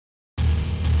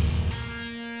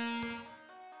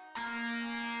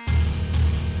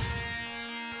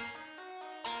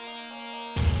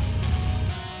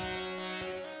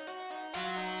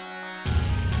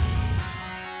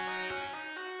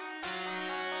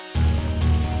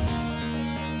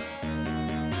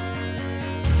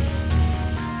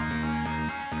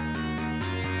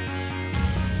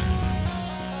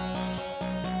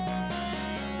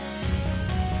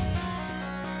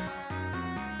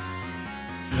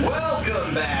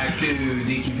Welcome back to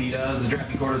DQP Does, the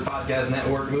Drafty Quarters Podcast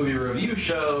Network movie review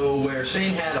show, where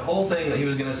Shane had a whole thing that he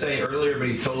was going to say earlier, but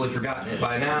he's totally forgotten it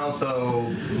by now,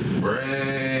 so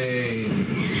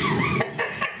brains.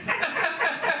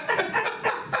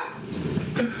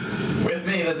 With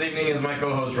me this evening is my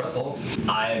co-host Russell.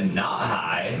 I am not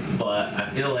high, but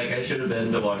I feel like I should have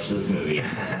been to watch this movie.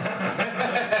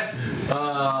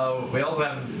 We also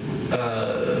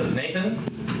have Nathan.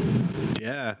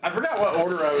 Yeah. I forgot what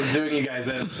order I was doing you guys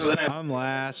in. So then I'm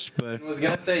last, but I was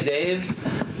going to say Dave,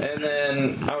 and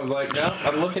then I was like, no,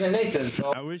 I'm looking at Nathan.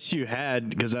 So I wish you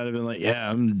had, because I'd have been like, yeah,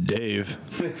 I'm Dave.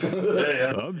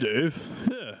 I'm Dave.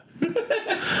 Yeah.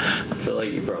 I feel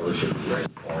like you probably should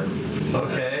write porn.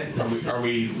 Okay. Are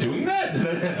we doing that? Is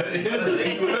that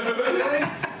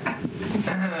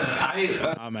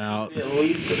I'm out. Be at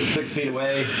least 6 feet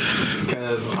away,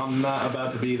 because I'm not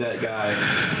about to be that guy.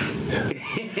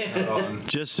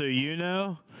 Just so you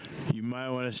know, you might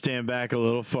want to stand back a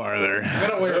little farther. I'm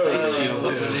gonna wear a face shield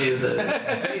too.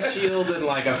 A face shield and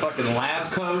like a fucking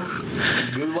lab coat,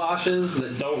 goulashes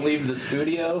that don't leave the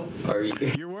studio. Are you?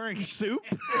 You're wearing soup?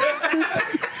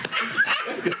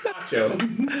 That's gazpacho.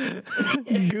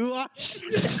 Goulash?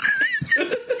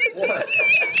 What?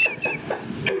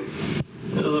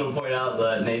 I just want to point out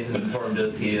that Nathan informed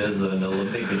us he is an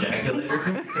Olympic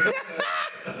ejaculator.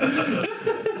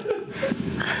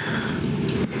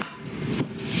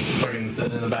 Fucking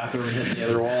sitting in the bathroom and hitting the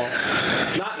other wall.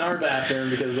 Not in our bathroom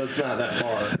because that's not that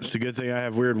far. It's a good thing I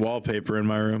have weird wallpaper in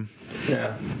my room.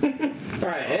 Yeah.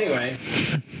 Alright, anyway.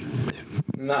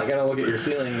 I'm not gonna look at your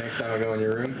ceiling next time I go in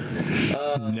your room.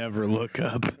 Never look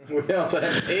up. We also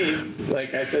have Dave.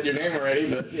 Like I said your name already,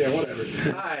 but yeah, whatever.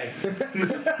 Hi.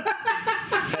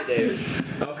 Hi, David.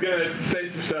 I was gonna say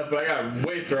some stuff, but I got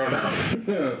way thrown out.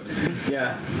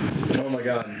 Yeah. Oh my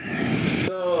god.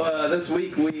 So this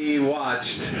week we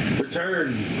watched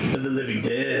Return of the Living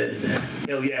Dead.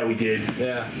 Hell yeah, we did.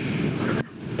 Yeah.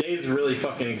 Dave's really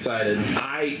fucking excited.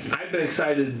 I've been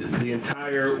excited the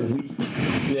entire week.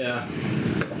 Yeah.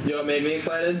 You know what made me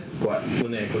excited? What?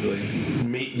 Quickly.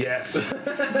 Me? Yes.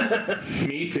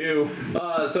 Me too.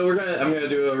 So I'm gonna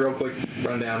do a real quick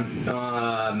rundown.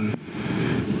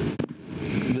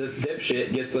 This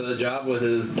dipshit gets a job with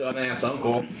his dumbass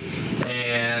uncle,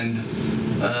 and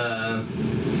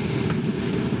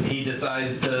he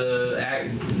decides to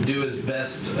do his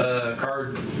best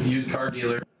used car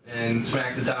dealer and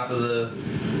smack the top of the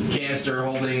canister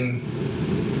holding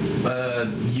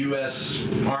U.S.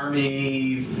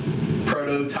 Army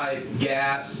prototype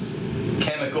gas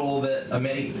chemical that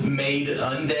made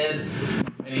undead.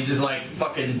 And he just like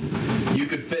fucking, you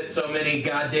could fit so many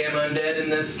goddamn undead in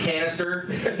this canister.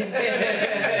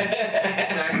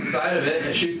 Smacks the side of it and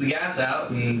it shoots the gas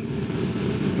out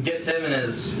and gets him and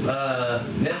his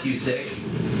nephew sick.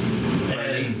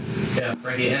 Freddie. Yeah,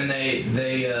 Frankie. And they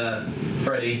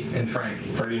Freddie and Frank.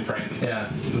 Freddie and Frank.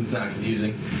 Yeah, it's not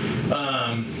confusing.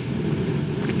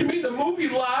 You mean the movie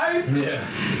live? Yeah.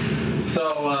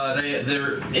 So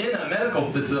they're in a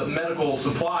medical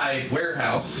supply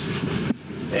warehouse,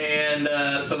 and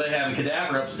so they have a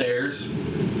cadaver upstairs,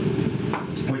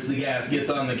 which the gas gets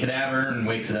on the cadaver and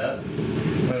wakes it up.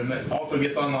 But it also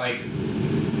gets on like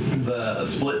the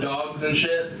split dogs and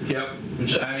shit. Yep.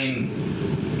 Which I mean,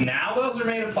 now those are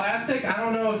made of plastic. I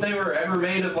don't know if they were ever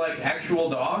made of like actual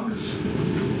dogs.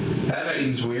 That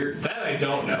seems weird. That I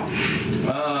don't know.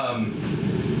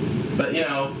 But you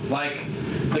know, like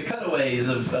the cutaways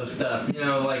of stuff, you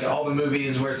know, like all the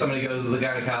movies where somebody goes to the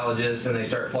gynecologist and they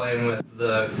start playing with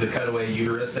the cutaway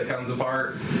uterus that comes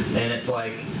apart, and it's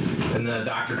like, and the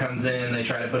doctor comes in, they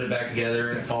try to put it back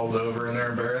together and it falls over and they're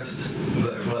embarrassed.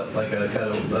 That's what like a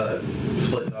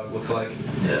split dog looks like.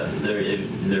 Yeah,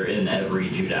 they're in every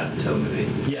Judd Apatow movie.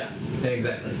 Yeah,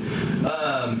 exactly.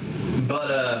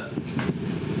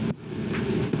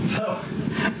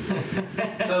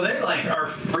 So they like are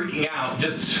freaking out,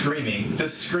 just screaming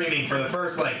for the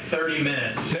first like 30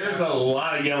 minutes. There's a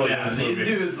lot of yelling Yeah, in this these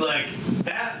movie. dudes like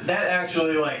that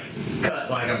actually like cut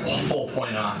like a full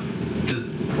point off. Just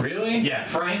Really? yeah,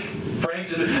 Frank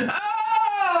just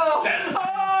oh!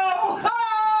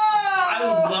 I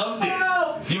loved it.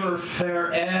 For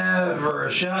forever.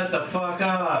 Shut the fuck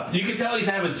up. You can tell he's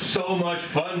having so much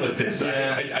fun with this.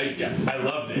 Yeah. I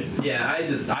loved it. Yeah, I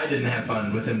didn't have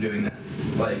fun with him doing that.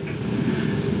 Like,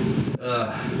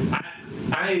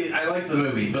 I liked the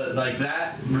movie, but like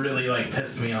that really like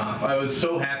pissed me off. I was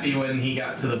so happy when he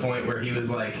got to the point where he was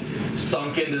like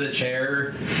sunk into the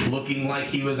chair, looking like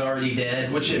he was already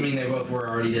dead. Which I mean, they both were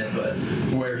already dead, but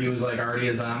where he was like already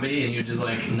a zombie, and you're just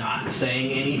like not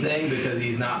saying anything because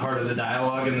he's not part of the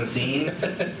dialogue in the scene.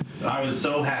 I was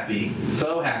so happy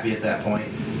at that point.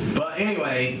 But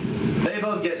anyway, they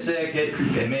both get sick.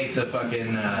 It makes a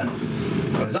fucking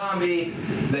a zombie.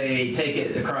 They take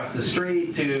it across the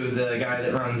street to the guy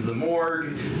that runs the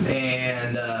morgue,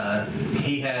 and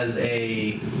he has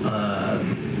a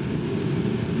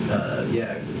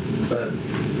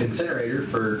incinerator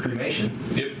for cremation.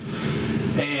 Yep.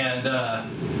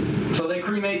 And so they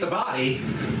cremate the body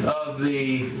of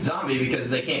the zombie because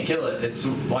they can't kill it. It's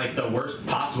like the worst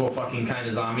possible fucking kind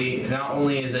of zombie. Not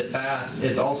only is it fast,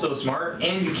 it's also smart,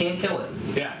 and you can't kill it.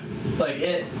 Yeah. Like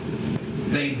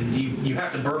you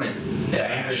have to burn it. It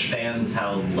understands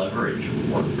how leverage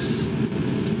works.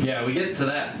 Yeah, we get to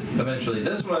that eventually.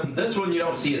 This one you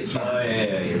don't see it smart. Oh,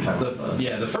 yeah, you're talking about that.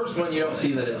 Yeah, the first one you don't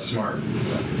see that it's smart.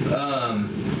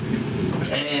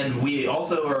 And we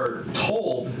also are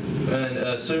told and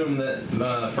assume that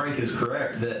Frank is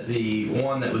correct that the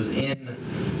one that was in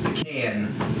the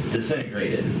can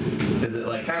disintegrated. Because it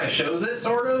like kind of shows it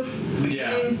sort of. At the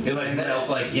beginning. It like melts.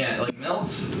 It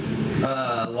melts.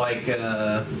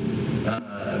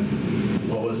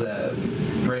 What was that?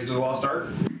 Raiders of the Lost Ark.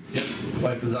 Yep.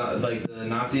 Like the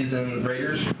Nazis and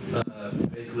Raiders.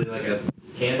 Basically like a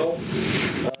candle.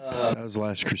 That was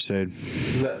Last Crusade.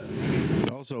 Is that?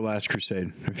 Also Last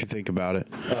Crusade, if you think about it.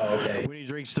 Oh, okay. When he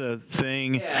drinks the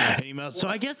thing Yeah. and he melts. So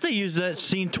I guess they used that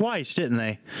scene twice, didn't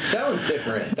they? That one's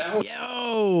different. That one.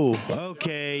 Yo!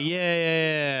 Okay,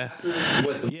 yeah.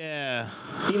 With the, Yeah.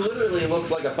 he literally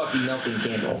looks like a fucking melting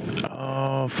candle.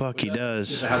 Oh, fuck, he That's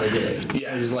does. how they did it.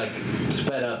 Yeah, just like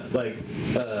sped up, like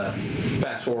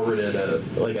fast forwarded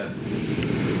like a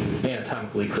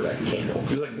anatomically correct candle.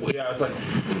 It was like it's like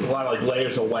a lot of like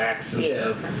layers of wax and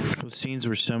stuff. Those scenes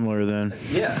were similar then.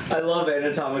 Yeah. I love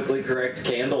anatomically correct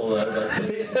candle though.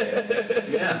 That's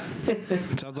Yeah.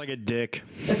 Sounds like a dick.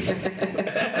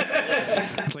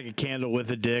 It's like a candle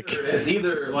with a dick. It's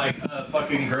either like a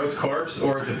fucking gross corpse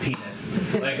or it's a penis.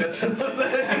 Like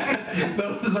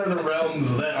those are the realms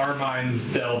that our minds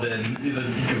delve in.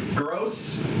 Either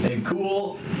gross and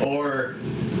cool or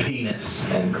penis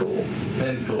and cool.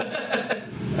 and cool.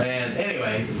 And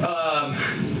anyway,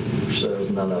 Which there was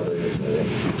none of in this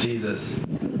movie. Jesus.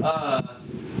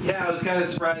 Yeah, I was kind of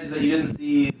surprised that you didn't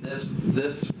see this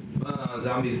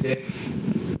zombie's dick.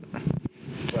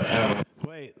 But I don't know.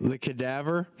 Wait, the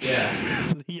cadaver?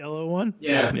 Yeah. The yellow one?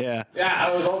 Yeah. Yeah. Yeah,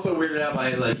 I was also weirded out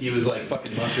by like he was like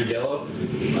fucking mustard yellow,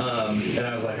 and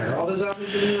I was like, are all the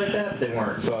zombies gonna be like that? They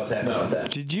weren't, so I was happy about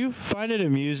that. Did you find it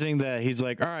amusing that he's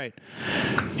like, all right,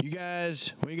 you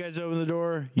guys, when you guys open the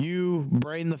door, you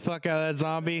brain the fuck out of that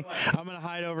zombie. I'm going to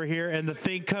hide over here. And the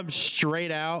thing comes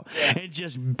straight out and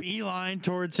just beeline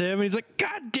towards him. And he's like,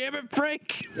 God damn it,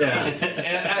 Frank. Yeah,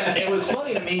 and it was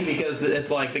funny to me because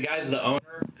it's like the guy's the owner.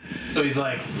 So he's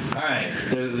like, all right,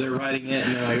 they're writing it,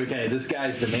 and they're like, okay, this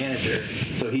guy's the manager,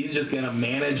 so he's just gonna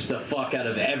manage the fuck out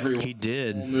of everyone. He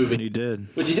did. The whole movie. He did.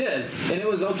 Which he did, and it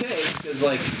was okay because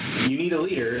like you need a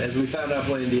leader, as we found out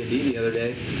playing D&D the other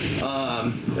day,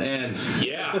 and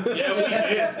Yeah, we did.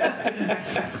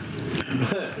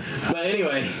 but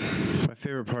anyway. My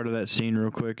favorite part of that scene,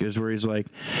 real quick, is where he's like,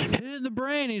 hit it in the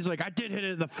brain. He's like, I did hit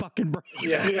it in the fucking brain.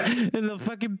 Yeah. And the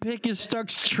fucking pick is stuck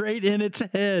straight in its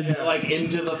head. Yeah, like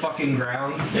into the fucking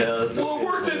ground. Yeah, that's Well, it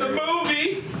worked in the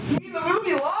movie. You mean the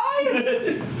movie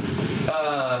live?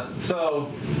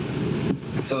 So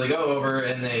they go over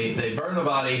and they burn the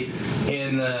body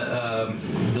in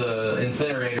the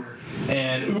incinerator,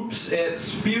 and oops, it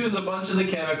spews a bunch of the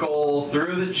chemical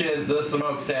through the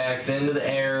smokestacks into the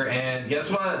air, and guess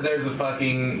what? There's a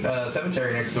fucking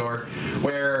cemetery next door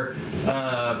where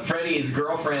Freddy's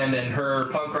girlfriend and her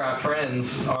punk rock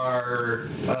friends are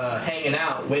hanging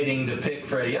out waiting to pick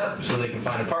Freddy up so they can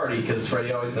find a party, because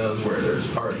Freddy always knows where there's a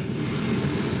party.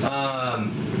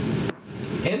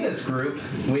 In this group,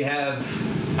 we have,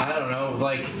 I don't know,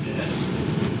 like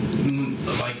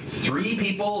 3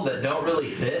 people that don't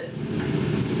really fit.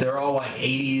 They're all like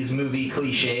 80s movie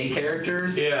cliche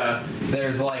characters. Yeah.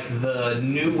 There's like the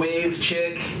new wave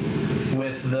chick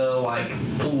with the like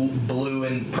blue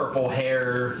and purple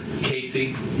hair.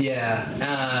 Casey. Yeah.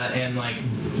 And like,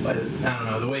 I don't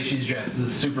know, the way she's dressed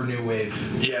is super new wave.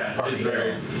 Yeah, Party it's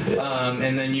very.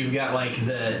 and then you've got like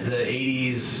the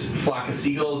 80s Flock of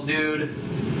Seagulls dude.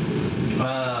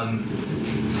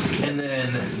 And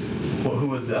then who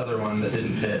was the other one that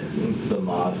didn't fit? The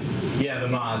mod. Yeah, the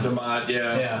mod. The mod,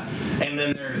 yeah. Yeah, and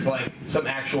then there's like some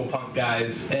actual punk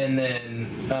guys, and then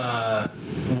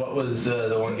what was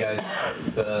the one guy?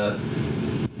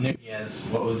 Nunez.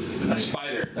 What was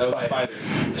Spider. That was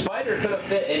Spider. Spider could have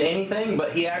fit in anything,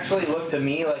 but he actually looked to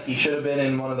me like he should have been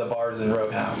in one of the bars in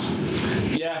Roadhouse.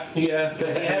 Yeah.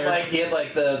 Because he had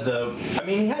like the I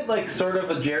mean, he had like sort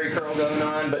of a Jerry curl going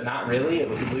on, but not really. It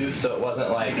was loose, so it wasn't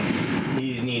like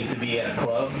he needs to be at a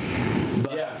club.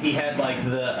 But Yeah. he had like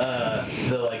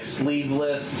the like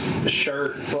sleeveless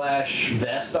shirt /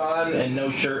 vest on and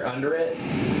no shirt under it.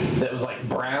 That was like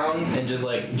brown and just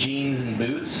like jeans and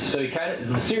boots. So he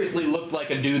kind of seriously looked like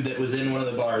a dude that was in one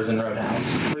of the bars in Roadhouse.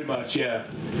 Pretty much, yeah.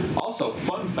 Also,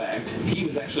 fun fact, he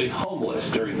was actually homeless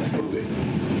during this movie.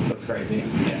 That's crazy.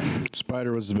 Yeah.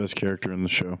 Spider was the best character in the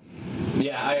show.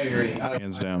 Yeah, I agree.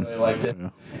 Hands I down. really liked it.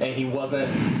 Yeah. And he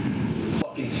wasn't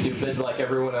fucking stupid like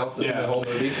everyone else in the whole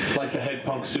movie. Like the head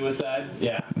punk suicide.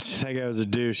 Yeah. That guy was a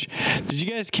douche. Did you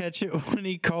guys catch it when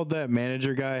he called that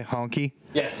manager guy honky?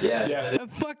 Yes. Yeah. That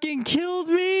fucking killed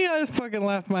me. I fucking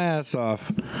laughed my ass off.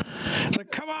 It's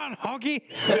like, come on, honky.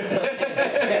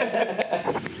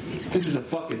 This is a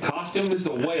fucking costume. This is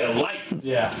a way of life.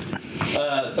 Yeah.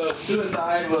 So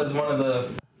Suicide was one of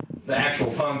the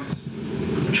actual punks.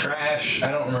 Trash.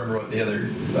 I don't remember what the other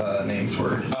names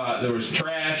were. There was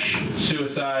Trash,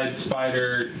 Suicide,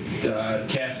 Spider,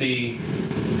 Cassie.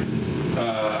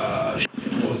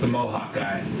 What was the Mohawk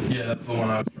guy? Yeah, that's the one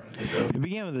I was trying to think of. It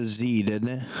began with a Z, didn't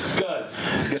it?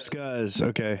 Scuzz. Scuzz.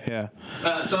 Okay, yeah.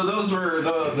 So those were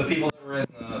the people that were in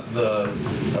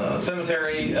the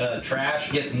cemetery.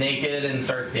 Trash gets naked and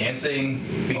starts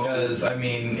dancing because, I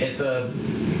mean, it's a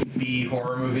B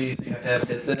horror movie, so you have to have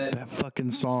tits in it. That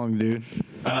fucking song, dude.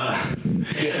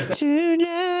 Yeah.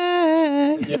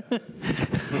 Tonight. Yeah.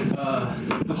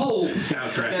 The whole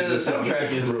soundtrack. Yeah, the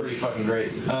soundtrack is pretty fucking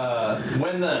great.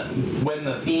 When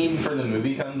the theme for the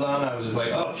movie comes on, I was just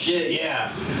like, oh shit,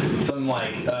 yeah. Some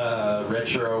like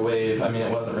retro wave. I mean,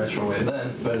 it wasn't retro wave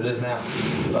then, but it is now.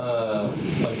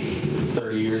 Like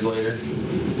 30 years later,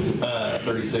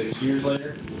 36 years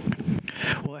later.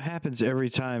 Well, it happens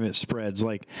every time it spreads.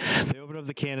 Like, they open up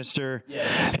the canister,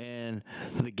 Yes. and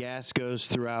the gas goes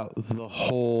throughout the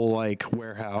whole, like,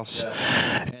 warehouse.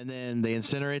 Yeah. And then they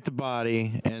incinerate the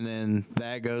body, and then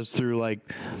that goes through, like,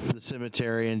 the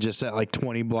cemetery and just at, like,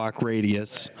 20-block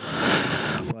radius.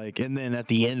 Like, and then at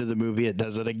the end of the movie, it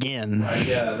does it again. Right,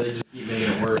 yeah, they just keep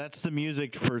making it worse. That's the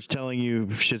music for telling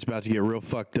you shit's about to get real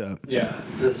fucked up. Yeah.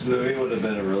 This movie would have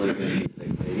been a really good music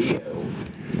video.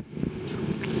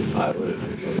 I would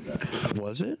have enjoyed that.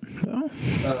 Was it? Oh.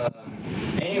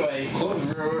 Anyway,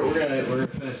 we're gonna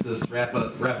finish this, wrap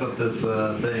up this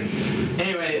thing.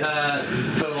 Anyway,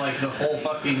 so like the whole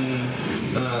fucking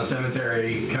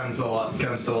cemetery comes to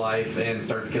life and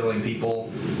starts killing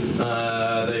people.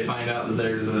 They find out that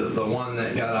there's the one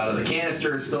that got out of the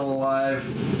canister is still alive.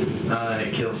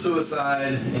 It kills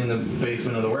Suicide in the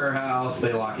basement of the warehouse.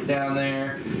 They lock it down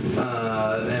there,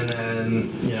 and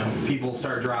then people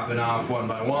start dropping off one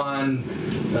by one.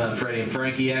 Freddy and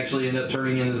Frankie actually end up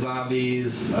turning into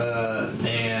zombies,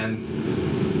 and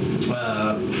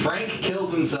Frank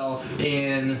kills himself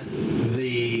in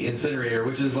the incinerator,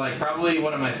 which is like probably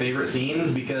one of my favorite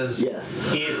scenes because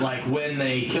when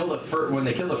they kill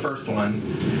the first one,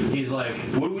 he's like,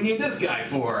 "What do we need this guy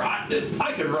for?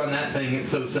 I could run that thing. It's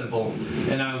so simple."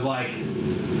 And I was like,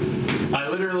 I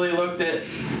literally looked at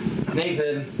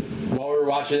Nathan while we were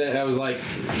watching it, and I was like,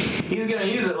 he's gonna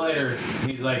use it later.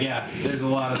 He's like, yeah, there's a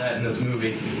lot of that in this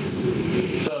movie.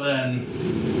 So then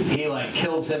he like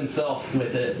kills himself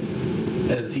with it,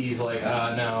 as he's like,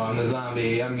 no, I'm a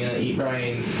zombie. I'm gonna eat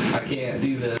brains. I can't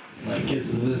do this. Like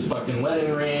kisses this fucking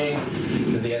wedding ring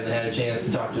because he hasn't had a chance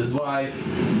to talk to his wife,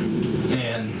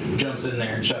 and jumps in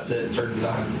there and shuts it, turns it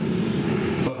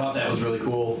on. So I thought that was really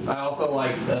cool. I also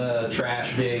liked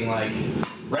Trash being like,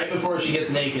 right before she gets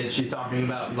naked, she's talking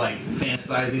about like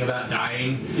fantasizing about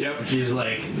dying. Yep. And she's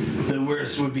like, the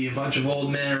worst would be a bunch of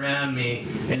old men around me,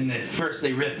 and first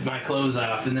they rip my clothes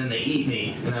off, and then they eat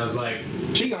me. And I was like,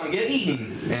 she gonna get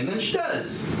eaten, and then she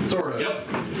does, sort of.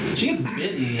 Yep. She gets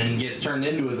bitten and gets turned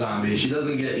into a zombie. She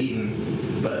doesn't get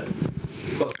eaten, but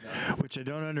close enough. Which I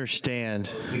don't understand.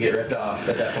 To get ripped off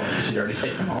at that point, she'd already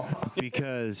taken them all off.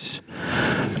 Because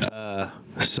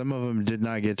some of them did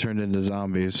not get turned into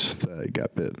zombies that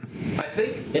got bit. I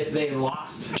think if they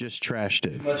lost Just trashed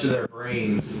it. too much of their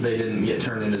brains, they didn't get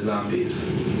turned into zombies.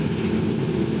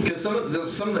 Because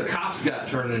some of the cops got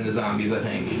turned into zombies, I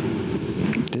think.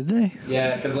 Did they?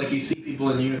 Yeah, because like you see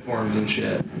people in uniforms and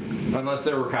shit. Unless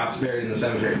there were cops buried in the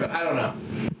cemetery, but I don't know.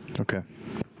 Okay.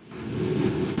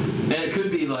 And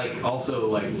like also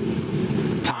like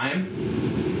time,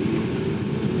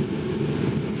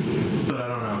 but I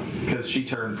don't know because she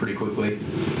turned pretty quickly.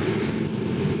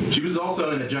 She was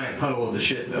also in a giant puddle of the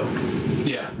shit though.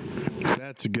 Yeah.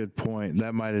 That's a good point.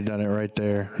 That might have done it right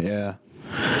there. Yeah.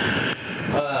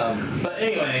 But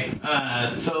anyway,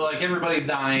 so like everybody's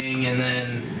dying, and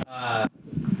then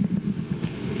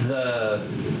the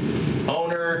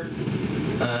owner,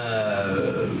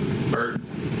 Bert,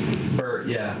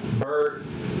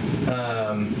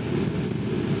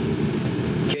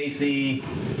 Casey,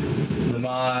 the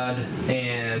mod,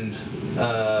 and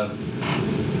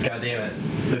God damn it,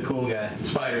 the cool guy,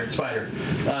 Spider.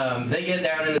 They get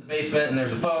down into the basement, and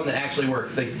there's a phone that actually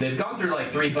works. They've gone through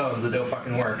like 3 phones that don't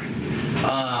fucking work.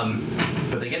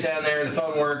 But they get down there, the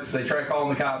phone works, they try calling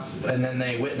the cops, and then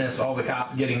they witness all the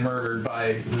cops getting murdered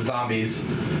by the zombies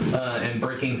and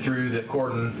breaking through the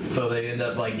cordon, so they end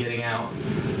up like getting out,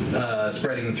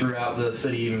 spreading throughout the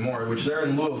city even more, which they're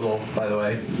in Louisville, by the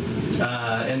way.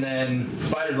 And then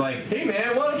Spider's like, hey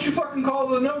man, why don't you fucking call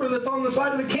the number that's on the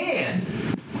side of the can?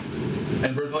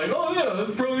 And Bert's like, oh yeah,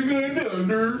 that's probably a good idea,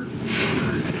 nerd.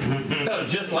 Sounded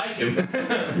just like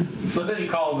him. So then he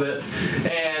calls it,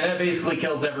 and that basically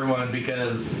kills everyone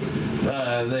because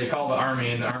they call the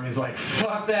army, and the army's like,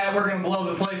 fuck that, we're gonna blow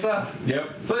the place up.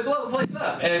 Yep. So they blow the place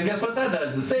up, and guess what that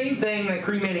does? The same thing that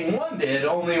Cremating 1 did,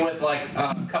 only with like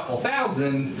a couple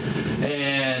thousand,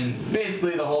 and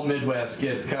basically the whole Midwest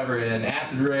gets covered in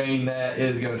acid rain that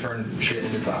is gonna turn shit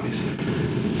into zombies.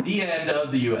 The end of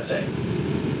the USA.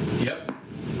 Yep.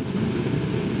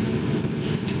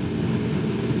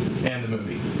 And the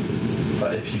movie.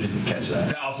 But if you didn't catch that.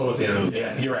 That also was the end of the movie.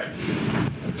 Yeah, you're right.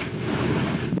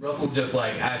 Russell's just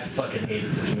like, I fucking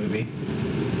hated this movie.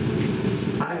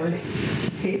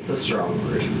 Hate's a strong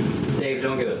word. Dave,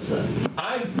 don't get upset.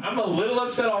 I'm a little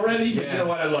upset already, but Yeah. you know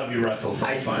what? I love you, Russell, so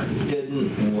it's fine.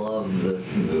 Didn't love this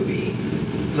movie.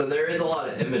 So there is a lot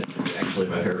of imagery. Actually,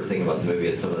 my favorite thing about the movie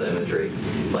is some of the imagery.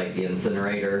 Like the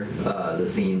incinerator, the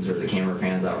scenes where the camera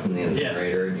pans out from the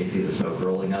incinerator and you see the smoke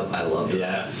rolling up. I love that.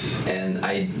 Yes. And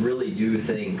I really do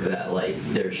think that like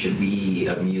there should be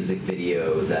a music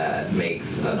video that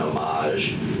makes an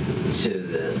homage to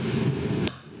this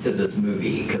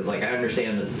movie, because like I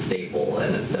understand it's a staple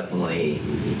and it's definitely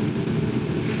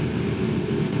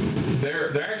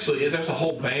there's a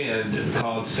whole band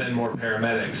called Send More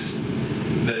Paramedics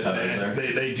that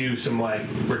they do some like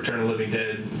Return of the Living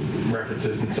Dead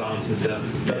references and songs and stuff.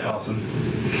 That's awesome.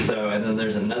 so. And then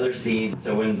there's another scene.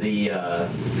 So when the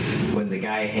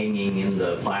guy hanging in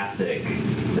the plastic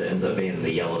that ends up being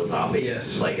the yellow zombie,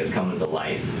 Yes. like is coming to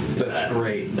life. That's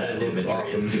great. That That looks imagery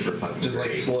awesome. is super fucking Just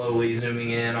like great. slowly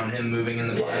zooming in on him moving in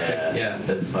the plastic. Yeah.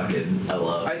 That's fucking. I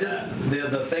love. I just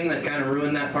the thing that kind of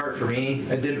ruined that part for me,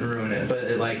 it didn't ruin it, but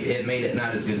it made it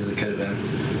not as good as it could have been.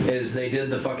 Is they did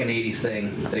the fucking 80s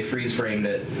thing. They freeze framed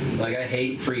it. Like I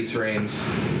hate freeze frames.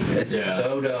 It's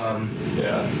so dumb.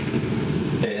 Yeah.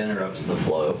 It interrupts the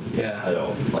flow. Yeah. I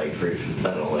don't like freeze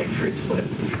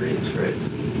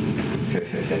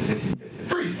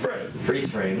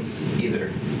frames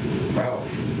either. Wow.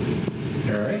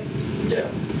 All right.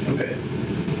 Yeah. Okay.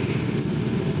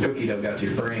 Cookie dough got to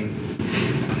your brain.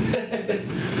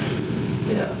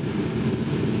 Yeah.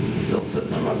 Still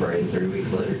sitting on my brain 3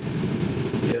 weeks later.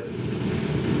 Yep.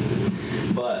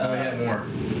 But I have more.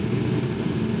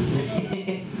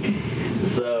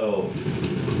 So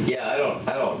yeah,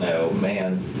 I don't know,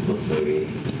 man. This movie,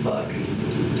 fuck.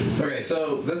 Okay,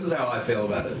 so this is how I feel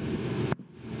about it.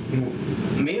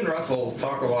 Me and Russell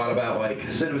talk a lot about like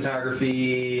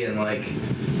cinematography and like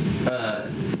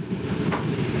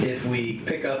if we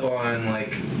pick up on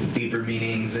like deeper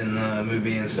meanings in the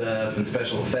movie and stuff and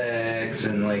special effects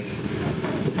and like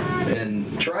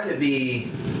and try to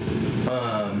be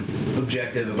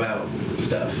objective about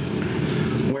stuff.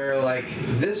 Where like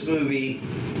this movie,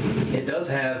 it does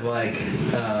have like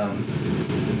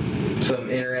some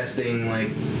interesting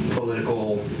like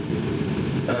political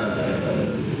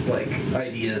like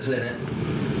ideas in it.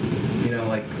 You know,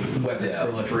 like weapons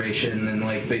proliferation and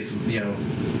like basically, you know,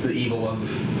 the evil of,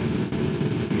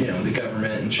 you know, the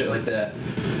government and shit like that.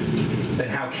 And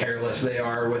how careless they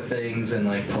are with things and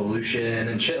like pollution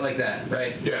and shit like that,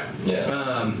 right? Yeah.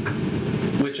 Yeah.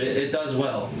 Which it does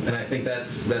well, and I think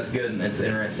that's good and it's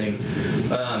interesting.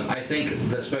 I think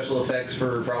the special effects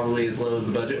for probably as low as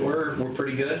the budget were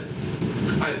pretty good.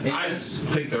 I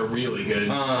think they're really good.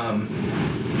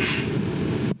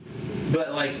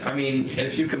 But like, I mean,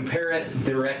 if you compare it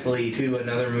directly to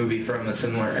another movie from a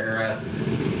similar era,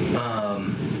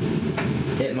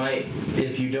 it might,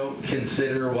 if you don't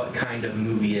consider what kind of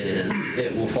movie it is,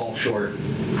 it will fall short,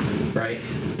 right?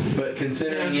 But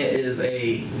considering it is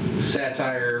a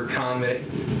satire,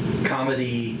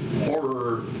 comedy,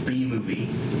 horror B movie.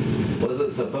 Was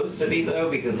it supposed to be though?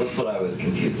 Because that's what I was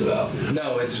confused about.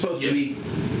 No, it's supposed to be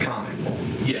comical.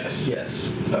 Yes.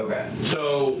 Yes. Okay.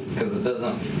 So, Because it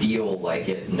doesn't feel like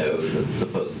it knows it's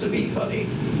supposed to be funny.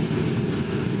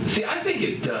 see, I think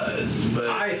it does, but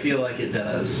I feel like it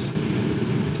does.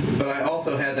 But I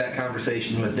also had that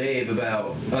conversation with Dave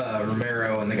about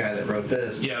Romero and the guy that wrote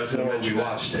this Yeah, I was gonna before we mention that.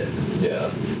 watched it.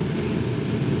 Yeah.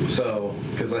 So,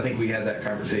 because I think we had that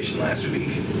conversation last week,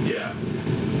 yeah.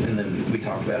 and then we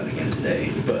talked about it again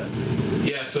today. But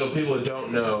Yeah, so people that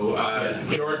don't know,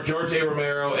 George A.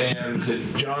 Romero and was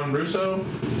it John Russo? I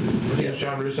think it was Yes.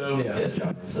 John Russo. Yeah. Yeah,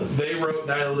 John Russo. They wrote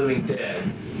Night of the Living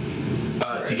Dead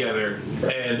together,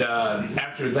 and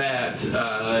after that,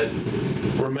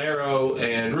 Romero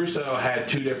and Russo had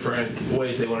two different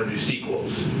ways they wanted to do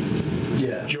sequels.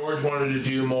 yeah, George wanted to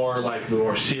do more like the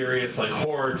more serious, like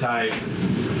horror type,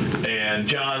 and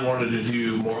John wanted to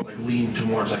do more like lean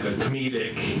towards like a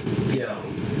comedic, yeah,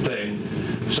 thing.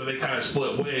 So they kind of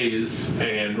split ways,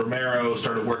 and Romero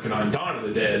started working on Dawn of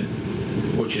the Dead,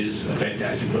 which is a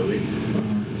fantastic movie.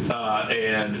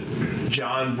 And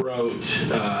John wrote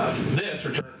this,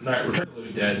 Return of the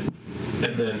Living Dead,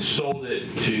 and then sold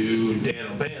it to Dan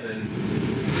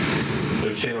O'Bannon,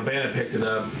 which Dan O'Bannon picked it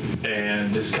up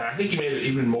and just kind of, I think he made it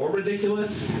even more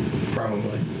ridiculous.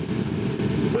 probably.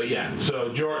 But yeah,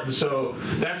 so George, so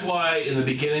that's why in the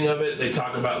beginning of it they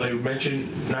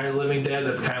mention Night of the Living Dead.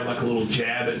 That's kind of like a little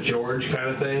jab at George kind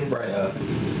of thing, Right.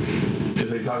 Because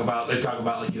they talk about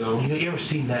like you ever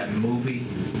seen that movie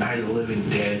Night of the Living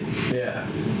Dead? Yeah.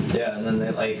 Yeah, and then they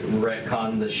like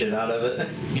retconned the shit out of it.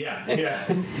 Yeah,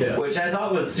 yeah, Yeah. Which I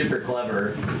thought was super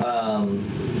clever.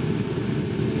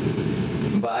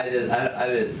 But I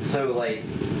did, so like,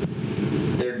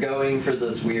 they're going for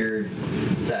this weird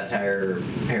satire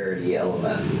parody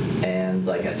element, and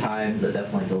like at times it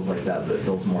definitely feels like that, but it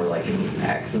feels more like an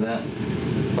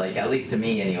accident. Like, at least to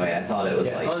me anyway, I thought it was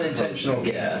Yeah, like unintentional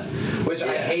yeah, camp. Which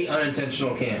I Yeah. hate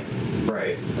unintentional camp.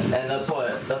 right. And that's what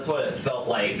it felt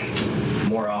like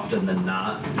more often than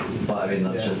not. But I mean,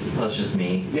 that's just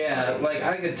me. Yeah, like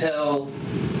I could tell,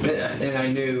 and I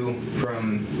knew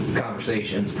from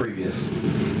conversations previous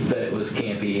that it was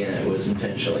campy and it was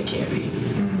intentionally campy.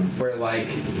 Mhm. Where like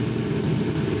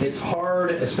it's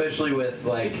hard, especially with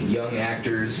like young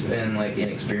actors and like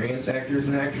inexperienced actors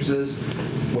and actresses,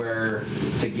 where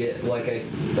to get like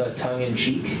a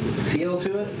tongue-in-cheek feel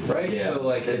to it, right? Yeah. So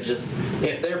like It just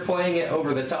if they're playing it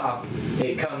over the top,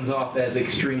 it comes off as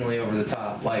extremely over the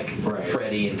top, like Right.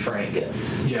 Freddie and Frank. yes.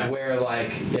 yeah. Where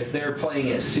like if they're playing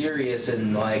it serious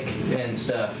and like and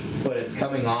stuff, but it's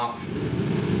coming off,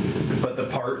 but the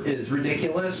part is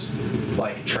ridiculous,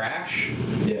 like trash,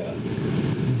 Yeah.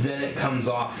 then it comes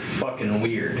off fucking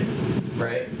weird,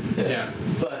 right? Yeah.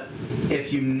 But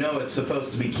if you know it's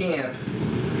supposed to be camp,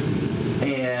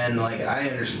 and like I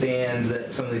understand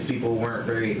that some of these people weren't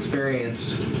very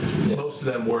experienced. Most of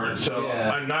them weren't. So Yeah.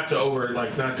 I'm not to dominate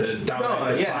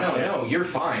this podcast, No, you're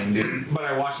fine, dude. But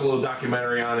I watched a little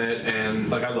documentary on it, and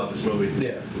like I love this movie.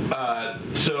 Yeah.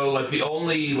 So like the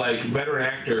only like veteran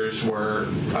actors were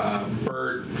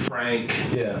Bert, Frank,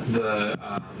 Yeah.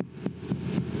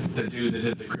 the dude that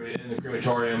did in the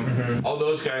crematorium. Mhm. All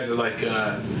those guys are like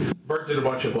Bert did a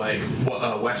bunch of like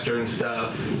Western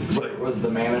stuff. It's like Was the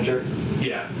manager?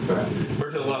 yeah. Right.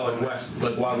 Bert did a lot of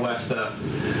like Wild West stuff,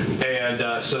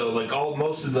 and so like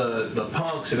most of the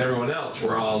punks and everyone else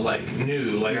were all like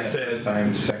new. Like I First said,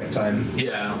 time, second time.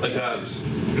 yeah, like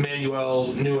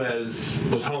Manuel Nuez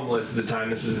was homeless at the time.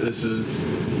 This is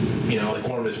like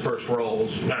one of his first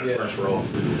roles, not his first role.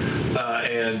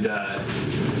 And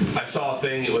I saw a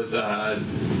thing. It was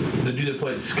the dude that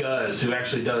played Scuzz, who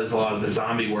actually does a lot of the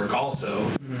zombie work.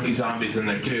 Also, he's zombies in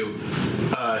there too.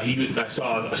 I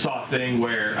saw a thing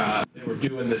where they were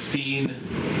doing the scene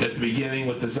at the beginning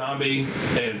with the zombie,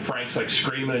 and Frank's like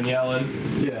screaming and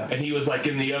yelling. Yeah. And he was like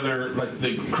in the other,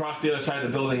 across the other side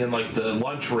of the building in like the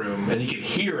lunchroom, and he could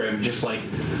hear him just like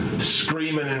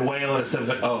screaming and wailing and stuff. It's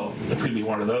like, oh, it's gonna be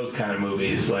one of those kind of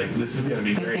movies. Like, this is gonna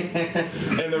be great.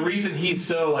 And the reason he's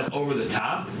so like over the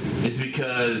top is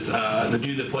because the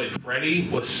dude that played Freddy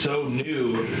was so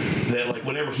new that like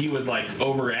whenever he would like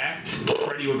overact,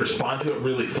 Freddy would respond to it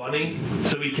really funny.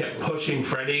 So he kept pushing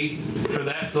Freddy for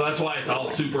that. So that's why it's all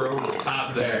super over the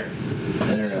top there.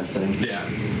 Interesting. Yeah.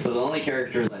 So the only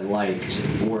characters I liked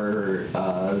were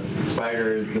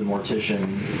Spider, the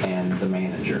mortician, and the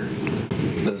manager.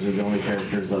 Those are the only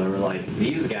characters that I were like,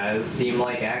 these guys seem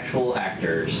like actual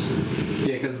actors.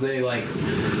 Yeah, because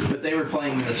but they were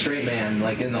playing the straight man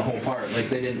like in the whole part. Like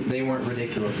they weren't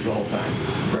ridiculous the whole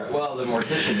time. Right. Well, the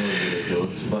mortician was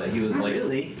ridiculous, but he was like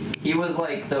Really? he was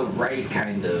like the right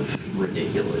kind of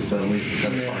ridiculous. At least as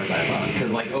far as I thought,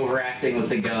 because like overacting with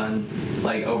the gun,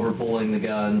 like over pulling the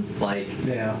gun, like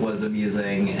Yeah. was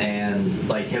amusing, and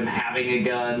like him having a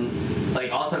gun,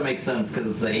 like also makes sense because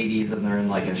it's the 80s and they're in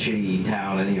like a shitty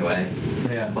town anyway.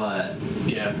 Yeah. But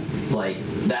Yeah. like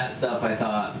that stuff I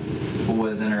thought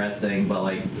was interesting, but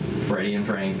like Freddie and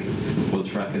Frank was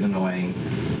fucking annoying.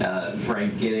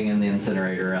 Frank getting in the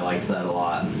incinerator, I liked that a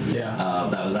lot. Yeah.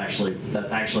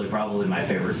 That's actually probably my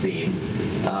favorite scene,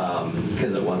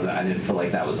 because I didn't feel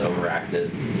like that was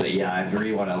overacted. But yeah, I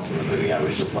agree. What else in the movie I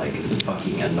was just like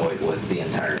fucking annoyed with the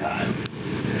entire time.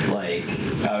 Like,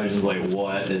 I was just like,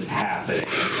 what is happening?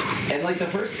 And like the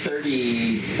first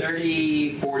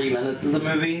 40 minutes of the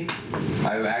movie,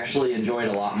 I actually enjoyed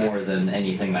a lot more than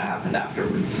anything that happened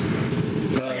afterwards.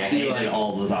 Like, I hated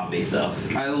all the zombie stuff.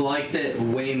 I liked it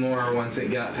way more once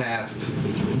it got past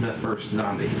the first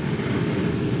zombie.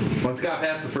 Once it got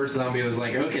past the first zombie, it was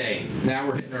like, okay, now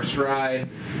we're hitting our stride.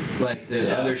 Like,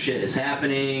 the other shit is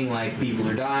happening. Like, people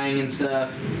are dying and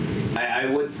stuff. I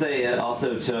would say it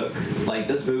also took, like,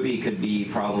 this movie could be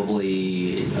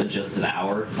probably just an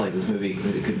hour. Like, this movie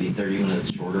could be 30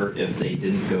 minutes shorter if they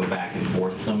didn't go back and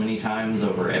forth so many times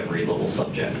over every little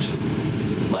subject.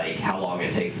 Like, how long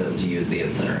it takes them to use the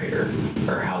incinerator,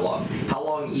 or how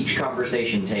long each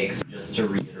conversation takes just to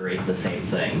reiterate the same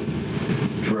thing,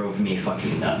 drove me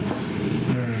fucking nuts.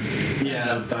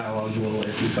 Yeah, the dialogue's a little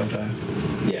iffy sometimes.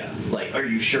 Yeah, like, are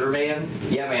you sure, man?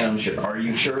 Yeah, man, I'm sure. Are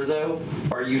you sure, though?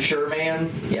 Are you sure, man?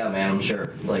 Yeah, man, I'm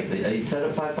sure. Like, they said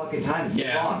it 5 fucking times. Move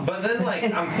on. But then, like,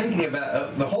 I'm thinking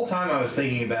about, the whole time I was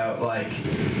thinking about, like,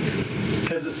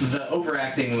 because the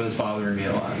overacting was bothering me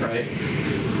a lot, right?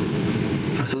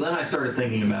 So then I started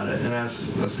thinking about it, and I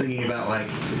was thinking about, like,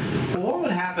 well, what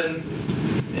would happen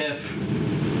if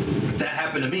that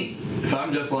happened to me? If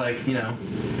I'm just like, you know,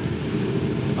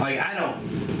 like, I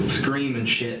don't scream and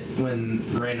shit when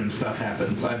random stuff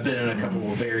happens. I've been in a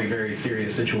couple of very, very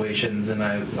serious situations, and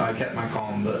I kept my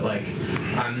calm, but, like,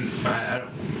 I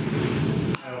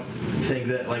don't think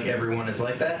that, like, everyone is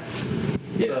like that.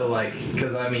 So, like,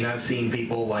 because, I mean, I've seen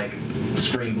people, like,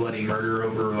 scream bloody murder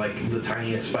over, like, the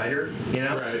tiniest spider, you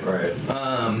know? Right.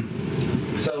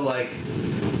 So, like,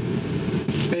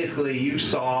 basically, you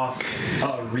saw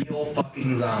a real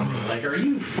fucking zombie. Like, are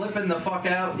you flipping the fuck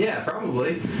out? Yeah,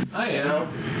 probably. I am. You know?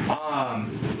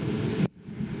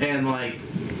 And, like,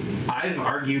 I've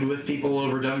argued with people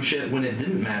over dumb shit when it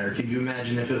didn't matter. Could you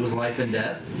imagine if it was life and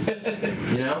death?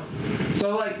 You know?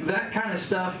 So, like, that kind of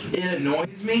stuff, it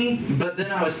annoys me, but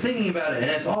then I was thinking about it,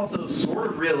 and it's also sort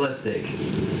of realistic.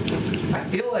 I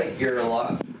feel like you're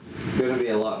going to be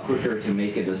a lot quicker to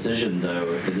make a decision,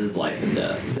 though, if it is life and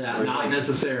death. Not like,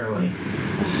 necessarily.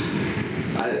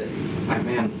 I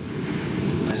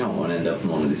don't want to end up in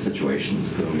one of these situations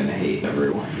because I'm going to hate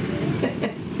everyone.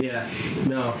 Yeah.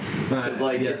 No. It's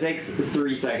like, it takes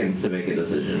 3 seconds to make a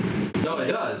decision. No, it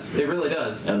does. It really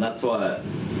does. And that's one of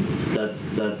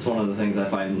the things I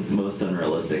find most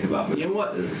unrealistic about movies. You know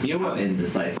what? How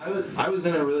indecisive. I was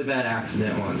in a really bad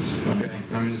accident once. Okay,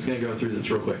 I'm just gonna go through this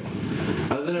real quick.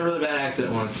 I was in a really bad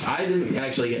accident once. I didn't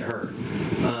actually get hurt.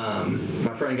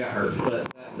 My friend got hurt,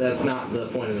 but that's not the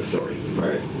point of the story.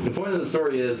 Right. The point of the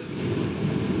story is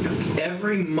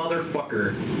every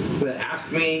motherfucker that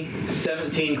asked me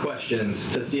 17 questions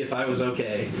to see if I was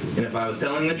okay and if I was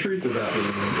telling the truth about being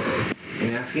okay,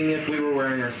 and asking if we were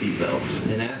wearing our seatbelts,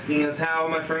 and asking us how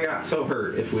my friend got so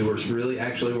hurt if we were really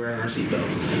actually wearing our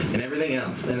seatbelts, and everything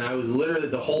else. And I was literally,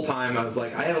 the whole time, I was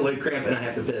like, I have a leg cramp and I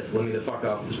have to piss. Let me the fuck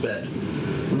off this bed.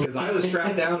 Because I was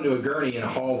strapped down to a gurney in a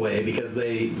hallway because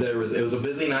it was a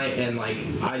busy night, and, like,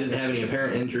 I didn't have any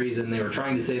apparent injuries, and they were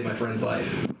trying to save my friend's life.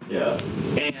 Yeah.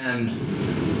 And,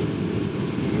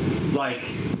 like,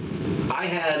 I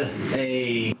had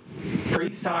a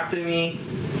priest talk to me,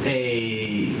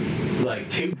 like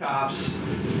 2 cops,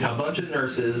 a bunch of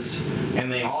nurses,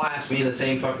 and they all asked me the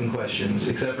same fucking questions,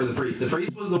 except for the priest. The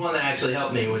priest was the one that actually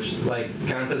helped me, which, like,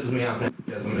 kind of pisses me off now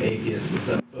because I'm an atheist and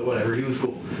stuff, but whatever, he was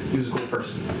cool. He was a cool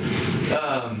person.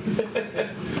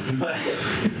 But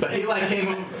he, like, came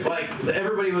up, like,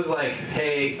 everybody was like,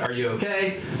 hey, are you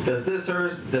okay? Does this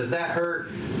hurt? Does that hurt?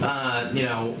 You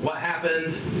know, what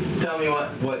happened? Tell me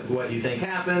what you think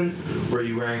happened. Were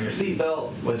you wearing your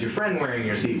seatbelt? Was your friend wearing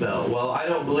your seatbelt? Well, I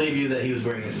don't believe you that he was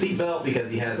wearing a seatbelt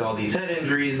because he has all these head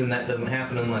injuries and that doesn't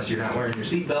happen unless you're not wearing your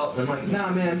seatbelt. And I'm like, nah,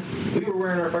 man, we were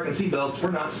wearing our fucking seatbelts.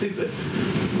 We're not stupid.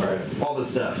 Right. All this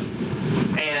stuff.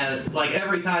 And like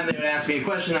every time they would ask me a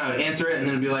question, I would answer it and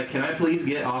then be like, can I please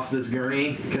get off this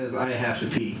gurney because I have to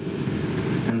pee.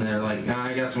 And they're like,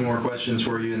 I got some more questions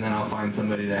for you, and then I'll find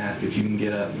somebody to ask if you can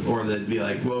get up. Or they'd be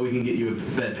like, well, we can get you a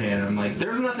bedpan. And I'm like,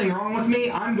 there's nothing wrong with me.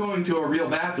 I'm going to a real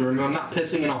bathroom. I'm not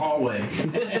pissing in a hallway.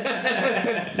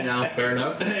 You know? Fair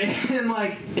enough. And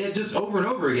like, it just over and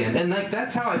over again. And like,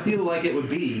 that's how I feel like it would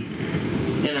be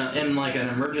in like an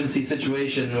emergency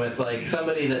situation with like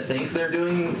somebody that thinks they're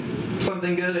doing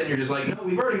something good, and you're just like, no,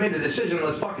 we've already made a decision.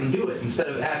 Let's fucking do it instead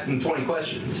of asking 20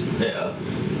 questions. Yeah.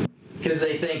 Because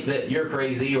they think that you're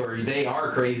crazy or they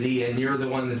are crazy and you're the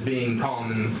one that's being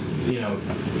calm and, you know,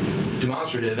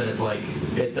 demonstrative, and it's like,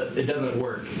 it doesn't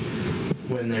work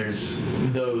when there's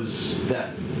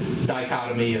that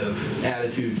dichotomy of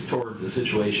attitudes towards the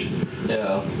situation.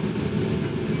 Yeah.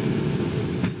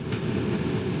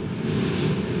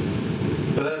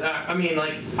 But I mean,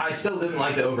 like, I still didn't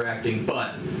like the overacting,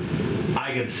 but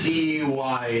I could see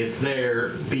why it's there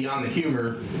beyond the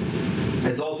humor.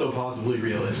 It's also possibly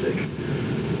realistic.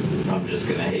 I'm just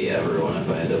gonna hate everyone if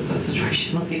I end up in a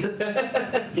situation like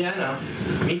this. Yeah, I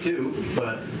know. Me too,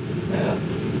 but Yeah.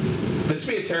 This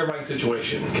would be a terrifying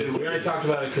situation because we already talked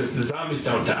about it because the zombies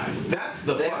don't die that's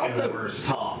the They fucking also worst.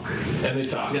 talk. and they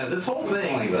talk. Yeah, this whole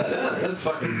thing, Like that. that's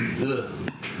fucking ugh.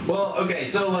 Well, okay,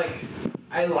 so like,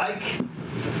 I like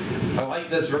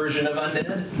this version of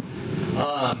Undead.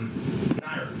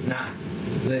 Not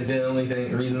the only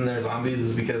reason they're zombies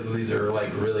is because these are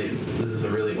like this is a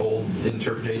really old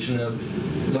interpretation of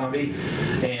zombie,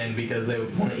 and because they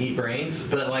want to eat brains.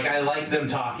 But like, I like them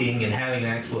talking and having an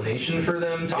explanation for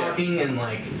them talking, and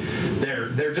like,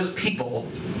 they're just people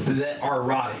that are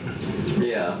rotting.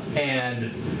 Yeah.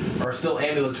 And are still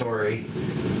ambulatory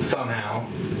somehow,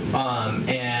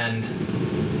 and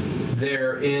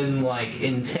they're in like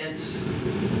intense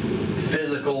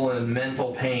physical and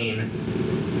mental pain,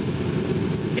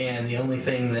 and the only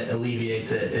thing that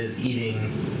alleviates it is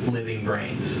eating living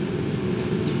brains.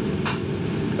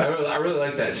 I really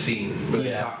like that scene where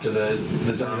they talk to the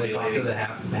zombie They talk lady. to the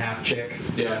half chick.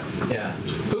 Yeah. Yeah.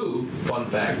 Who, fun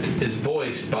fact, is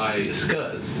voiced by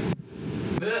Scuzz.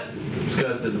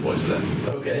 Scuzz did the voice of that.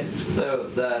 Okay. So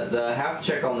the half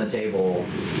chick on the table,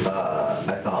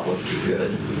 I thought looked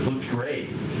good. Looked great.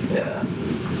 Yeah.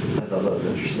 I thought that was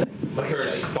interesting. Like her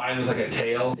spine was like a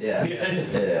tail. Yeah.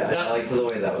 Yeah. I liked the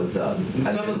way that was done.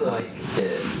 I Some of didn't the- like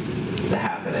the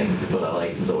happening, but I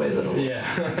liked the way that it looked.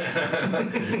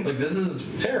 Yeah. Like, this is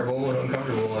terrible and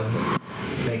uncomfortable and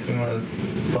makes me want to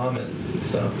vomit and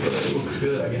stuff, but it looks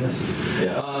good, I guess.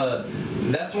 Yeah.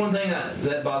 That's one thing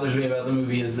that bothers me about the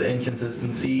movie is the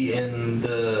inconsistency in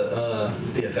the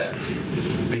effects,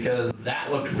 because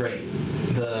that looked great.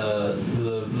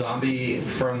 The zombie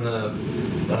from the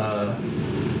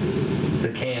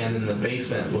can in the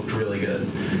basement looked really good.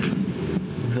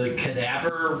 The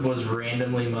cadaver was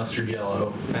randomly mustard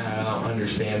yellow, and I don't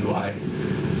understand why.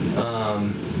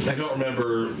 I don't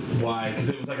remember why, because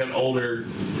it was like an older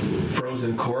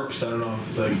frozen corpse. I don't know,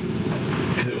 like,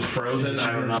 because it was frozen.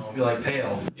 I don't know. Be like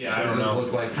pale. Yeah, So I don't it just know.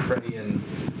 looked like Freddy and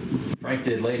Frank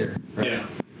did later. Right? Yeah.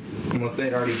 Unless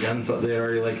they'd already done something, they'd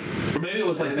already like. Or maybe it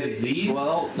was like disease.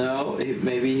 Well, no,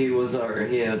 maybe he was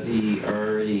already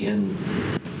embalmed.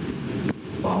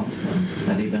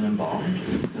 Had he been embalmed?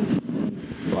 'Cause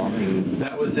embalming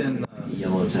That was in.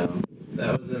 yellow tone.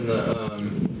 That was in the.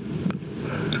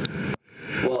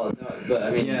 Well, no, but I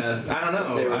mean, Yeah, I don't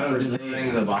know. They were I don't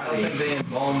preserving the body. I don't think they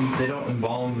embalm. They don't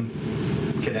embalm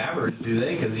cadavers, do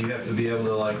they? Because you have to be able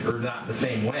to like, or not the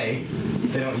same way.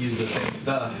 They don't use the same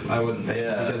stuff. I wouldn't think,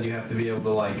 Yeah. because you have to be able to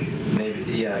like. maybe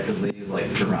because they use like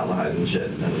formaldehyde and shit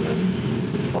and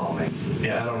embalming.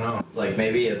 Yeah, I don't know. It's like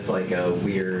maybe it's like a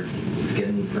weird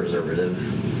skin preservative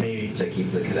Maybe. to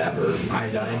keep the cadaver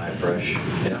Iodine? fresh.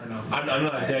 I don't know. I'm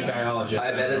not a dead guyologist.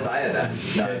 I bet it's iodine.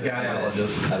 Dead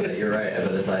guyologist. I bet you're right. I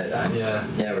bet it's iodine. Yeah.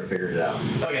 Yeah, we figured it out.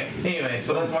 Okay. Anyway,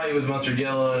 so that's why he was mustard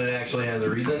yellow, and it actually has a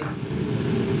reason.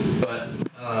 But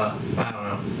I don't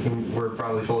know. We're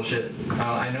probably full of shit.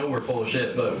 I know we're full of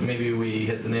shit, but maybe we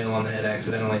hit the nail on the head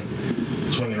accidentally,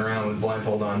 swinging around with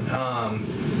blindfold on.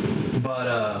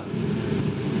 But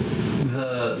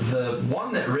the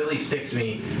one that really sticks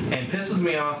me and pisses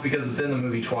me off because it's in the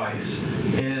movie twice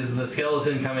is the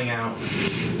skeleton coming out.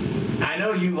 I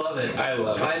know you love it. I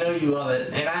love it. I know you love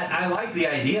it, and I like the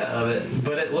idea of it,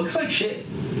 but it looks like shit.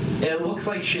 It looks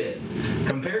like shit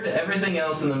compared to everything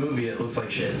else in the movie. It looks like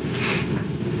shit.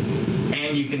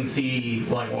 And you can see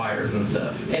like wires and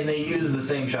stuff, and they use the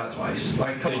same shot twice.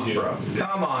 Like, come on, bro.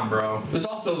 Come on, bro. There's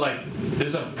also like,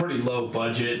 there's a pretty low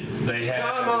budget they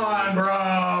have. Come on,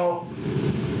 bro.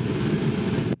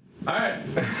 All right,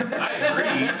 I agree.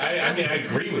 I mean, I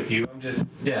agree with you. I'm just,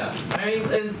 Yeah, I mean,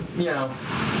 and you know,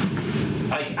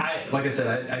 like I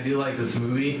said, I do like this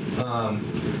movie.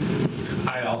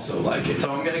 I also like it.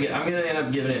 So I'm gonna end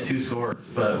up giving it 2 scores,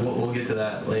 but we'll get to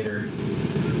that later.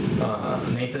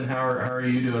 Nathan, how are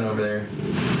you doing over there?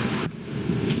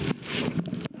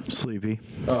 Sleepy.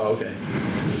 Oh, okay.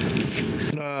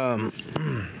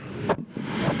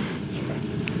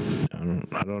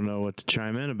 I don't know what to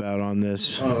chime in about on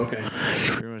this. Oh, okay.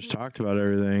 Pretty much talked about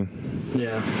everything.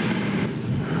 Yeah.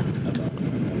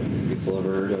 People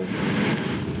ever heard of?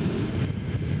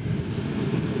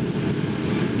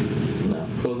 No.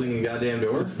 Closing the goddamn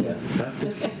door? Yeah.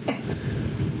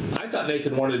 I thought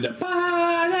Nathan wanted to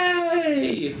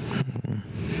party.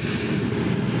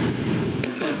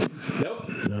 Nope.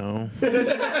 No.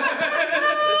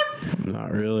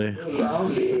 Not really.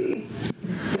 Zombie.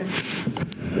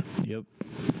 Yep.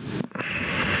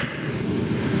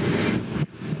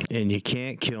 And you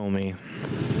can't kill me.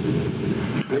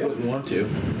 I wouldn't want to.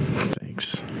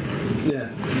 Thanks. Yeah,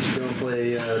 you should go and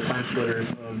play Time Splitters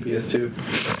on PS2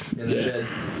 in the shed.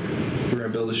 We're gonna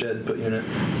build a shed, put you in it.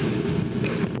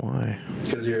 Why?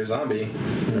 Because you're a zombie.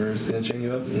 We're just gonna chain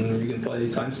you up and you can play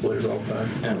Time Splitters all the time.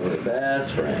 And we're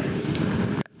best friends.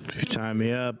 If you tie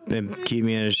me up and keep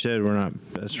me in a shed, we're not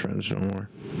best friends no more.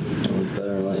 It's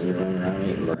better letting you run around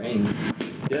eating brains.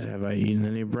 Yeah. Have I eaten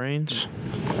any brains?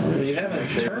 Well, you haven't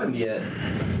turned yet.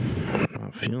 I'm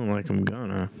not feeling like I'm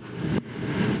gonna.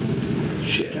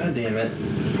 Shit. God damn it.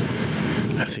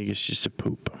 I think it's just a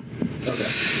poop.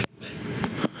 Okay.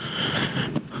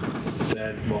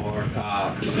 Said more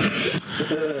cops.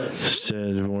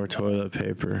 Said more toilet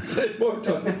paper. Said more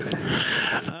time.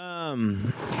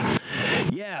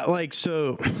 Yeah, like,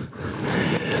 so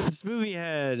this movie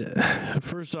had,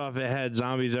 first off, it had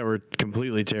zombies that were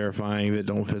completely terrifying that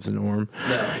don't fit the norm.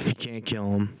 No. You can't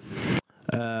kill them.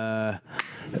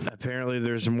 Apparently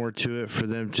there's more to it for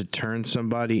them to turn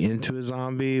somebody into a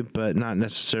zombie, but not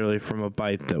necessarily from a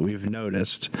bite that we've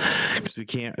noticed, because we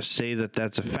can't say that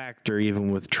that's a factor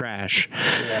even with Trash.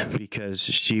 Yeah. Because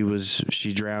she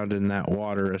drowned in that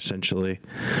water essentially.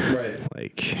 Right.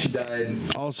 Like, She died.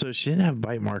 also she didn't have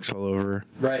bite marks all over her.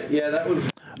 Right. Yeah, that was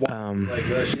like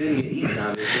she didn't get eaten,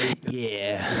 obviously.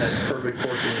 Yeah. That perfect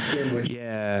porcelain skin, which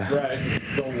Yeah. Right.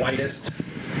 the whitest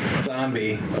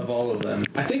zombie of all of them.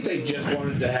 I think they just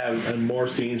wanted to have more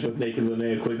scenes with naked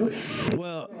Linnea Quigley.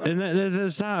 Well, and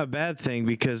that's not a bad thing,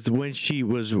 because when she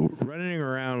was running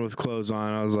around with clothes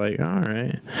on, I was like, all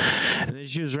right. And then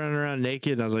she was running around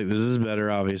naked, and I was like, this is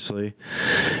better, obviously.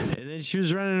 And then she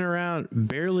was running around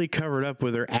barely covered up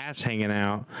with her ass hanging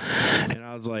out, and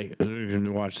I was like, I'm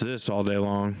gonna watch this all day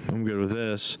long. I'm good with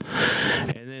this.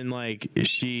 And then, like,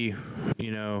 she,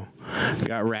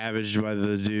 got ravaged by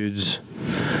the dudes,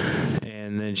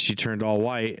 and then she turned all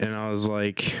white, and I was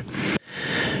like,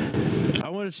 I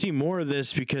want to see more of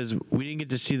this, because we didn't get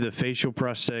to see the facial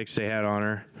prosthetics they had on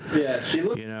her. Yeah, she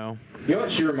looked. You know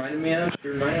What she reminded me of? She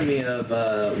reminded me of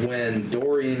when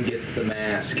Dorian gets the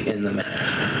mask in The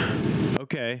Mask.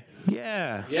 Okay.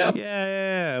 Yeah. Yeah.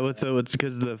 Yeah. With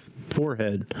because of the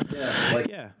forehead. Yeah.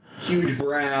 Like huge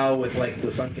brow with like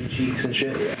the sunken cheeks and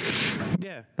shit. Yeah.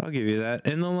 Yeah, I'll give you that.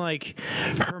 And then, like,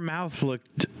 her mouth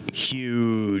looked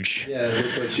huge. Yeah, it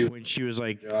looked like she. When she was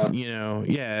like,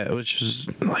 yeah, which was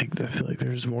like, I feel like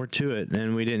there's more to it,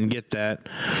 and we didn't get that.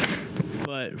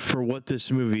 But for what this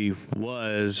movie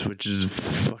was, which is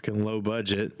fucking low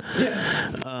budget,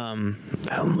 Yeah.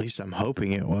 at least I'm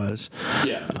hoping it was.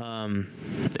 Yeah.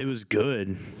 It was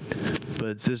good,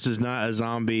 but this is not a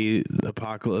zombie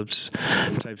apocalypse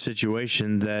type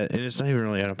situation and it's not even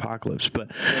really an apocalypse, but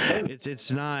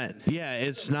it's not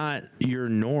your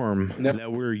norm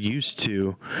that we're used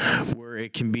to, where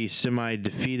it can be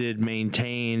semi-defeated,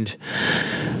 maintained.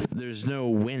 There's no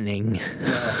winning.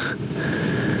 No.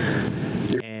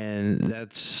 And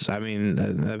that's, I mean,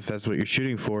 if that's what you're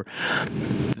shooting for,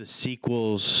 the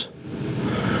sequels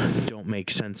don't make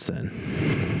sense then,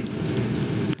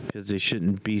 because they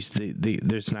shouldn't be.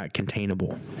 There's not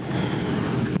containable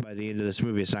by the end of this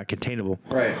movie. It's not containable.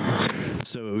 Right.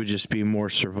 So it would just be more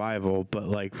survival. But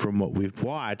like from what we've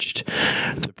watched,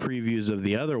 the previews of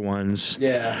the other ones,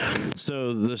 Yeah.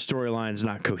 so the storyline's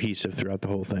not cohesive throughout the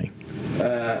whole thing.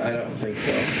 I don't think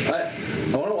so.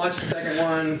 I want to watch the second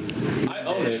one. I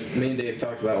own it. Me and Dave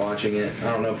talked about watching it.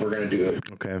 I don't know if we're gonna do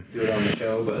Okay. it on the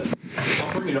show, but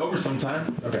I'll bring it over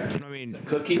sometime. okay. I mean,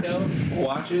 Cookie dough. We'll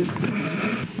watch it.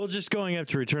 well, just going up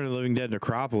to Return of the Living Dead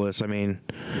Necropolis, I mean,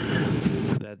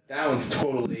 That one's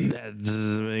totally. that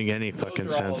doesn't make any fucking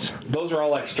sense. Those are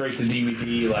all like straight to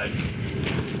DVD, like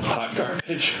hot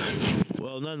garbage.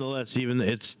 Well, nonetheless, even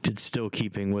it's still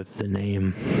keeping with the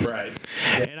name. Right.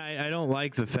 And I don't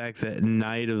like the fact that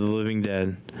Night of the Living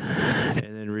Dead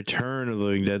and then Return of the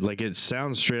Living Dead, like it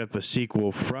sounds straight up a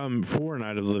sequel for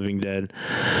Night of the Living Dead.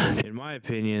 In my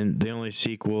opinion, the only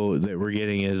sequel that we're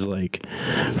getting is like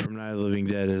from Night of the Living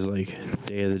Dead is like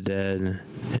Day of the Dead and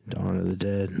Dawn of the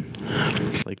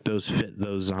Dead. Like those fit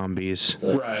those zombies.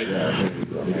 Right. Yeah.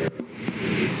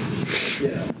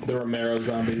 The Romero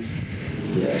zombies.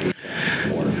 Yeah.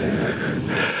 More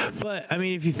fan. But I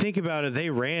mean, if you think about it, they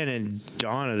ran in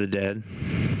Dawn of the Dead.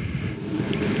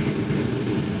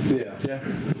 Yeah. Yeah.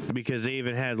 Because they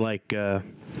even had like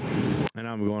and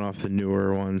I'm going off the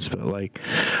newer ones, but like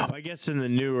I guess in the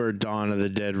newer Dawn of the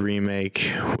Dead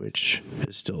remake, which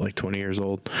is still like 20 years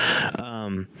old,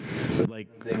 like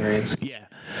yeah,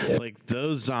 like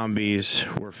those zombies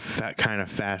were kind of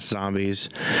fast zombies,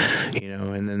 you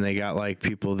know, and then they got like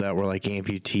people that were like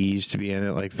amputees to be in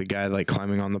it, like the guy like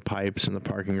climbing on the pipes in the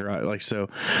parking garage, like, so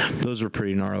those were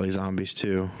pretty gnarly zombies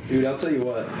too. Dude, I'll tell you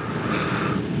what.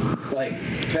 Like,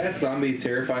 fast zombies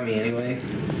terrify me anyway.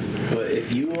 But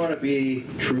if you want to be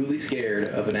truly scared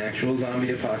of an actual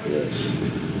zombie apocalypse,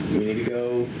 you need to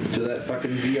go to that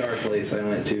fucking VR place I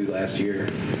went to last year.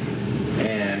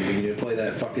 And we need to play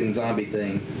that fucking zombie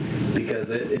thing. Because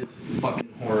it is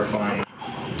fucking horrifying.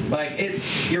 Like,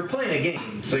 you're playing a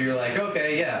game, so you're like,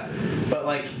 okay, yeah. But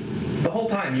like, the whole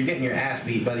time you're getting your ass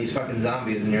beat by these fucking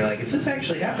zombies, and you're like, if this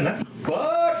actually happened, I'd be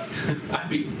fucked! I'd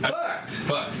be Fucked!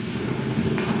 fucked.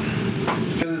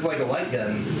 Because it's like a light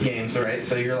gun game, so right?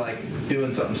 So you're like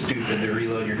doing something stupid to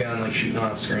reload your gun, like shooting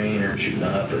off screen or shooting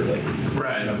up or like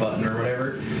pushing a button or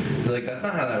whatever. It's like, that's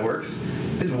not how that works.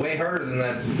 It's way harder than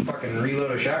that fucking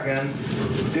reload a shotgun.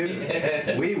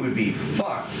 Dude, we would be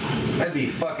fucked. I'd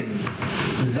be fucking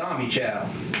zombie chow.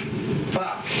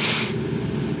 Fuck.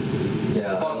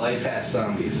 Yeah. Fuck like fast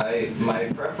zombies.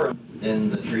 My preference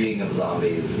in the treating of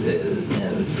zombies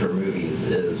and for movies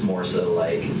is more so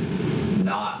like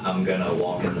not I'm gonna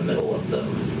walk in the middle of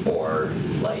them, or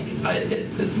like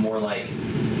it's more like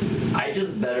I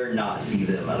just better not see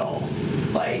them at all,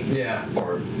 like, Yeah.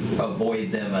 or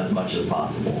avoid them as much as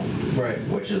possible. Right.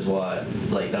 Which is what,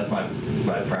 like, that's my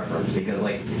preference, because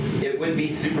like it would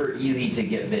be super easy to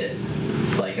get bit,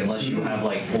 like unless you have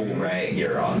like full riot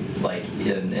gear on. Like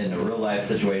in a real life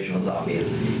situation with zombies,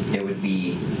 it would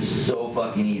be so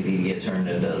fucking easy to get turned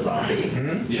into a zombie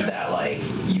Yeah. that like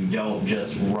you don't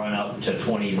just run up to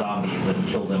 20 zombies and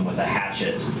kill them with a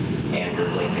hatchet, Andrew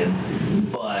Lincoln,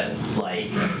 but like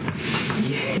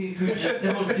you just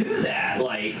don't do that.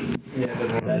 Like,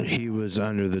 Yeah. He was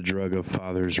under the drug of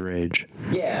father's rage.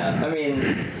 yeah, I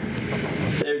mean,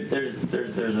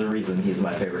 there's a reason he's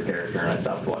my favorite character, and I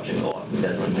stopped watching The Walking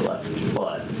Dead when he left.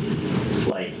 But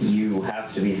like, you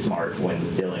have to be smart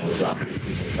when dealing with zombies,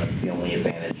 because that's the only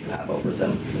advantage you have over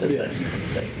them, is that you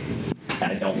can think.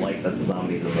 I don't like that the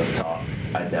zombies in this talk.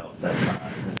 I don't. That's not.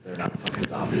 They're not fucking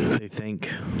zombies. They think.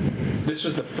 This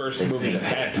was the first They movie that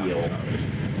think had they heal. zombies.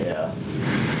 Yeah.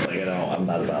 Like, I'm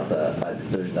not about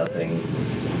that. There's nothing.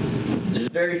 There's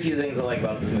very few things I like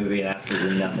about this movie, and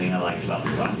absolutely nothing I like about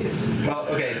the zombies. Well,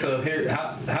 okay, so here,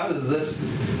 how does this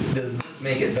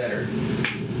make it better?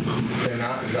 They're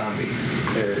not zombies.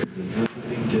 They're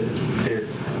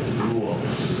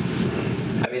ghouls.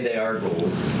 I mean, they are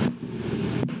ghouls.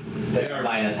 They are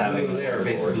Minus having. They are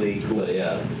basically ghouls. But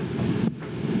yeah.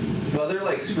 Well, they're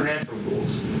like supernatural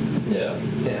ghouls. Yeah.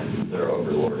 Yeah. Their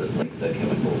overlord is like the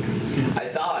chemical.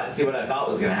 See what I thought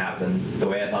was going to happen, the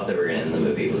way I thought they were going to end the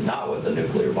movie was not with the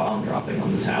nuclear bomb dropping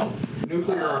on the town.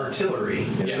 Nuclear artillery.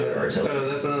 Nuclear artillery. So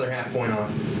that's another half point off.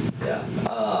 Yeah.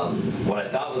 What I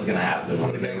thought was going to happen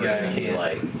was The they big were guy going to be can't.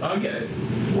 like, I'll get it.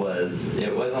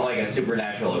 it wasn't like a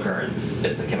supernatural occurrence.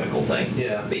 It's a chemical thing.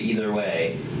 Yeah. But either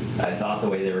way, I thought the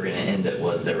way they were going to end it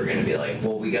was they were going to be like,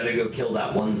 well, we got to go kill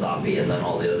that one zombie, and then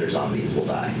all the other zombies will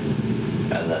die.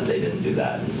 And then they didn't do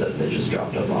that. Instead, they just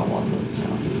dropped a bomb on the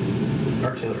town.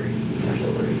 Artillery.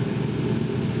 Artillery.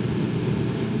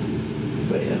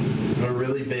 But yeah. A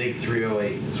really big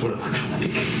 308 is what it looks like.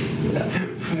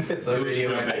 With a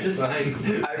radioactive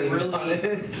sign. I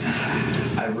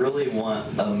really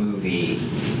want a movie,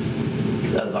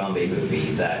 a zombie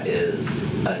movie that is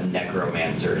a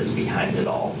necromancer is behind it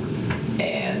all,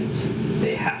 and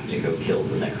they have to go kill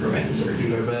the necromancer.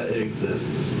 Dude, I bet it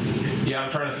exists. Yeah,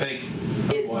 I'm trying to think.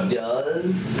 It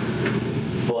does,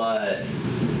 but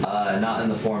not in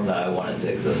the form that I want it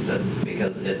to exist in,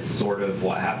 because it's sort of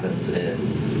what happens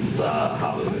in the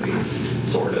Hobbit movies,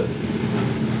 sort of,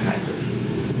 kind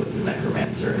of, with the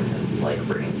necromancer and like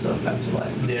bringing stuff back to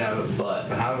life. Yeah, But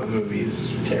the Hobbit movie is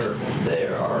terrible. they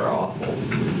are awful.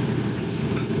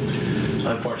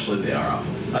 Unfortunately, they are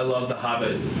awful. I love The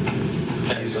Hobbit.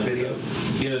 Music video?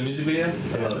 Yeah, the music video?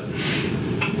 I love it.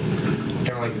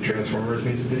 Kind of like the Transformers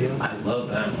music video. I love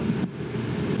that one.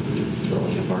 The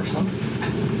Linkin Park song?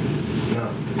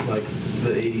 No, like the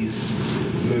 80s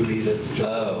movie that's just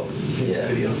Oh, music yeah.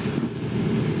 video.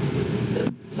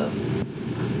 Good stuff.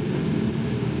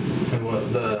 And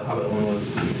what the Hobbit one was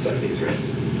 70s, right?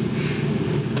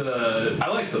 I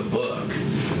like the book,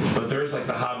 but there's like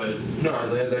The Hobbit. No,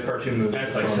 the cartoon movie.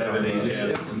 That's like 70s,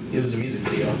 yeah. It was a music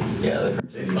video. Yeah, the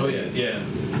cartoon. Oh yeah, yeah.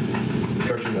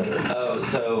 Cartoon Network. Oh,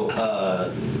 so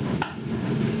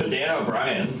Dan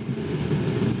O'Brien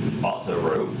also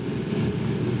wrote.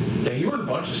 Yeah, he wrote a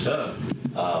bunch of stuff.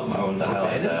 I wanted to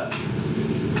highlight that.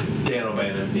 Dan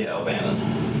O'Bannon. Yeah, O'Bannon.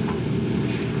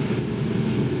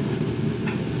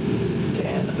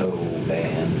 Dan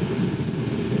O'Bannon.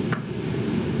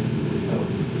 Oh.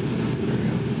 There we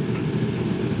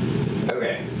go.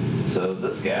 Okay, so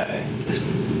this guy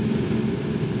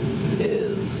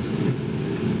is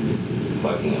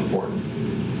fucking important.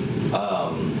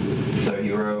 So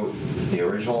he wrote the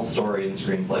original story and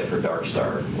screenplay for Dark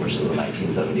Star, which is a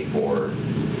 1974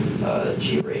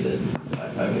 G-rated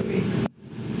sci-fi movie.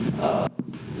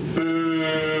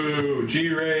 Boo!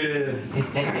 G-rated.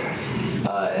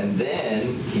 And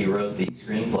then he wrote the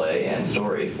screenplay and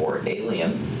story for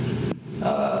Alien,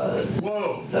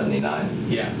 Whoa! 79.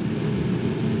 Yeah.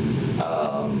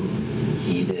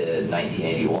 He did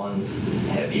 1981's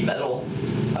Heavy Metal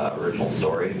original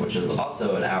story, which is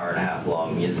also an hour and a half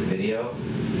long music video.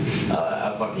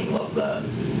 I fucking love that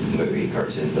movie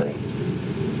cartoon thing.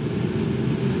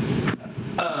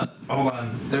 Hold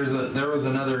on. There was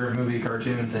another movie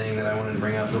cartoon thing that I wanted to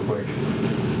bring up real quick.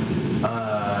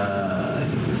 I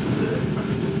think this is it.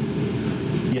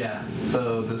 Yeah.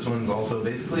 So this one's also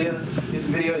basically a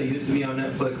music video. It used to be on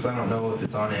Netflix. I don't know if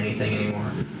it's on anything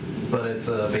anymore, but it's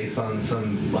based on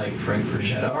some like Frank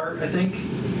Frazetta art, I think.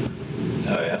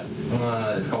 Oh yeah.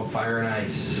 It's called Fire and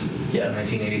Ice. Yes.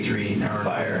 1983.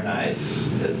 Fire and Ice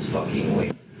is fucking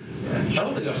weak. I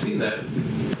don't think I've seen that.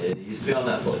 It used to be on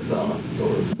Netflix. I don't know if it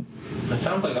still is. That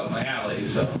sounds like up my alley,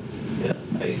 so. Yeah.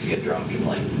 I used to get drunk and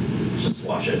like just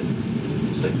watch it.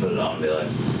 Just like put it on and be like,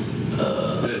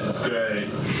 This is great.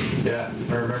 Yeah,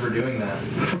 I remember doing that.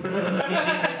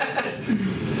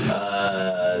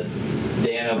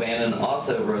 Dan O'Bannon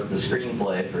also wrote the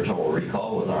screenplay for Total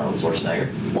Recall with Arnold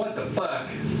Schwarzenegger. What the fuck?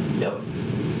 Yep.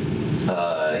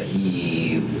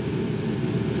 He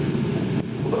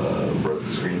wrote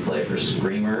the screenplay for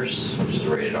Screamers, which is a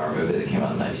rated R movie that came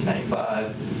out in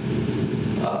 1995.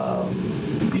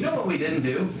 You know what we didn't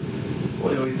do?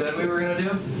 What we said we were gonna do?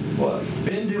 What? We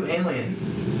didn't do Alien.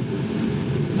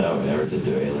 No, we never did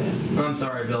do Alien. I'm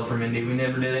sorry, Bill from Indy. We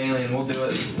never did Alien. We'll do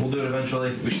it. We'll do it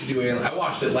eventually. We should do Alien. I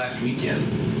watched it last weekend,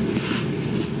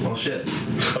 Well, shit.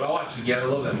 but I'll watch it again. I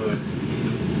love that movie.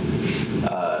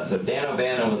 So Dan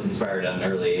O'Bannon was inspired at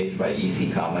an early age by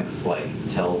EC Comics, like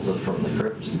Tales from the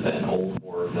Crypt and old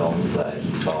horror films that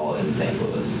he saw in St.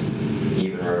 Louis. He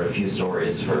even wrote a few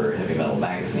stories for Heavy Metal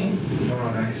Magazine, Oh,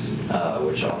 nice.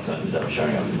 which also ended up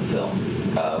showing up in the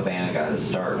film. O'Bannon got his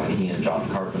start when he and John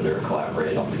Carpenter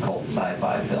collaborated on the cult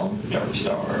sci-fi film Dark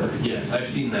Star. Yes, I've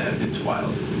seen that. It's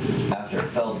wild. After a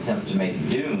failed attempt to make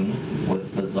Dune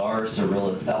with bizarre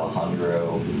surrealist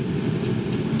Alejandro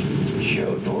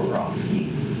Jodorowsky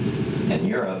in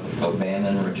Europe,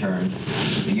 O'Bannon returned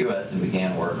to the U.S. and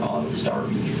began work on Star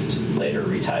Beast, later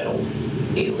retitled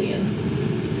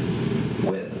Alien,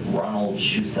 with Ronald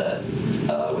Shusett,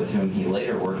 with whom he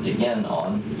later worked again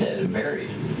on Dead and Buried.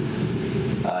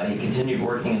 He continued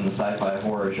working in the sci-fi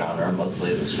horror genre,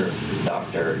 mostly as a script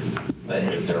doctor, but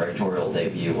his directorial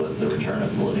debut was The Return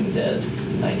of the Living Dead,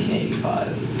 1985.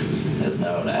 It is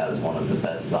known as one of the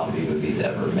best zombie movies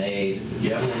ever made.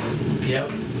 Yeah. Yep.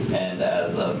 And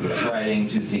as of this writing,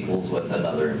 2 sequels with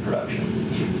another in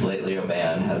production. Lately,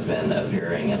 O'Bannon has been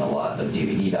appearing in a lot of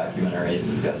DVD documentaries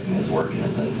discussing his work and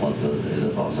his influences. It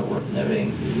is also worth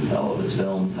noting that all of his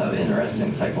films have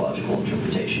interesting psychological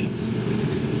interpretations.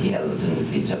 He has a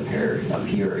tendency to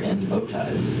appear in bow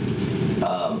ties.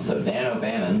 So Dan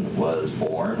O'Bannon was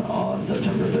born on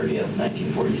September 30th,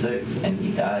 1946, and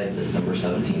he died December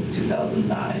 17th,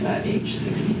 2009 at age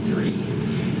 63.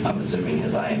 I'm assuming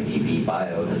his IMDb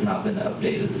bio has not been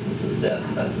updated since his death,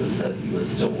 as it said he was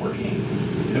still working.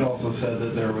 It also said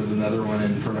that there was another one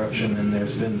in production, and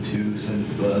there's been 2 since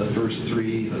the first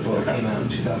 3 that both came out in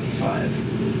 2005.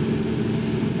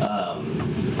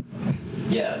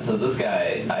 Yeah, so this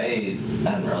guy, I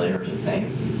hadn't really heard his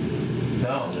name. I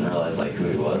No. didn't realize like who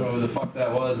he I don't know who was. the fuck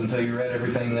that was until you read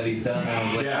everything that he's done. I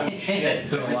was like, Yeah. holy shit,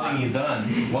 It's a lot. everything he's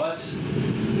done. What?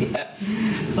 Yeah.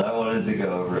 So I wanted to go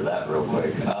over that real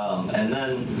quick. And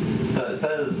then, so it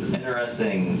says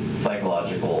interesting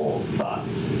psychological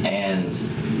thoughts. And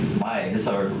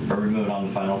so are we moving on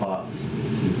to final thoughts?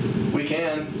 We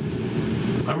can.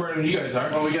 I'm ready when you guys are.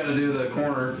 Well, we got to do the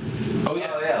corner. Oh,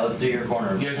 yeah. Oh yeah, let's do your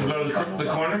corner. You guys will go to the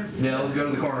corner? Yeah, let's go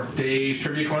to the corner. Dave's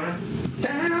Trivia Corner?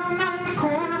 Down on the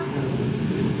corner.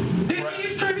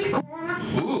 Dave's Trivia Corner.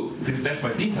 Ooh, that's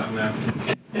my theme song now.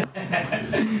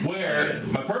 Where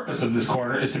my purpose of this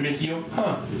corner is to make you,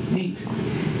 neat.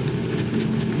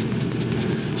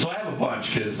 So I have a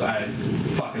bunch because I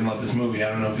fucking love this movie. I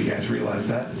don't know if you guys realize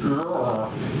that.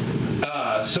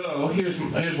 So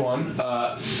here's one.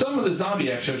 Some of the zombie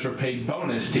extras were paid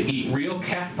bonus to eat real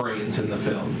calf brains in the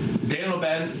film. Dan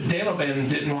O'Bannon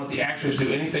didn't want the actors to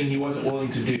do anything he wasn't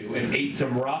willing to do, and ate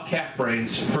some raw calf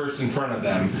brains first in front of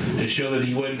them to show that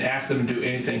he wouldn't ask them to do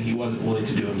anything he wasn't willing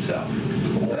to do himself.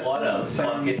 What a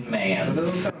fucking That man.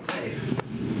 doesn't sound safe.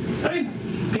 I mean,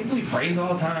 people eat brains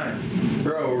all the time.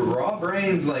 Bro, raw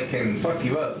brains like can fuck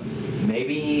you up.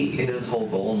 Maybe his whole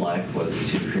goal in life was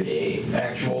to create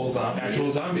Actual zombies.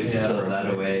 Actual zombies. Yeah. so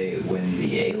that way when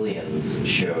the aliens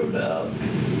showed up,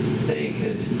 they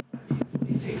could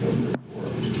easily take over the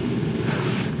world.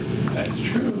 That's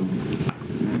true.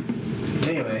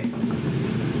 Anyway,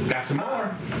 Got some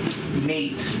more.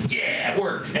 neat. Yeah, it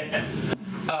worked.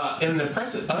 In the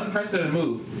unprecedented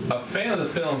move, a fan of the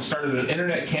film started an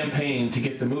internet campaign to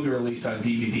get the movie released on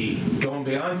DVD. Going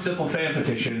beyond simple fan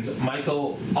petitions,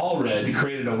 Michael Allred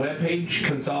created a webpage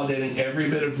consolidating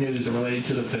every bit of news related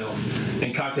to the film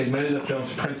and contacted many of the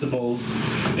film's principals,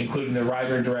 including the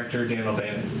writer and director Dan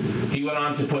O'Bannon. He went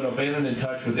on to put O'Bannon in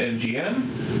touch with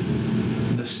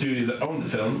MGM, the studio that owned the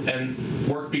film, and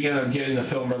work began on getting the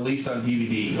film released on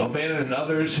DVD. O'Bannon and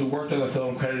others who worked on the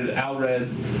film credited Allred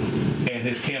and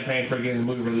his campaign for getting the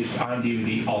movie released on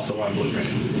DVD, also on Blu-ray.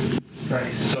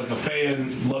 Nice. So like a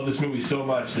fan loved this movie so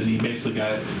much that he basically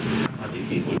got it on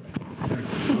DVD Blu-ray.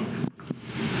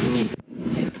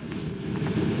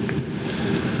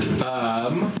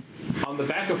 On the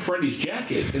back of Freddy's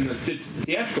jacket in the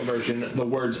theatrical version, the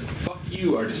words "fuck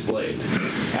you" are displayed.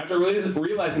 After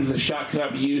realizing the shot could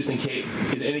not be used in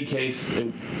any case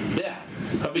it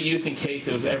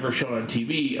was ever shown on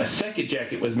TV, a second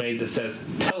jacket was made that says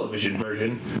 "television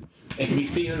version" and can be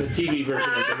seen in the TV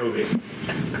version of the movie.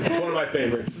 It's one of my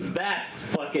favorites. That's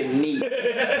fucking neat.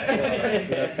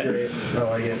 That's great. I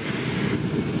like it.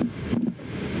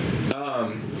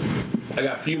 I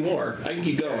got a few more. I can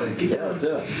keep going. Yeah, let's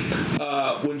do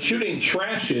it. When shooting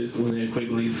Trash's Linnea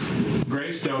Quigley's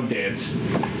gravestone dance,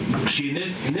 she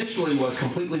initially was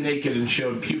completely naked and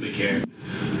showed pubic hair,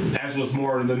 as was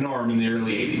more the norm in the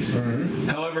early 80s.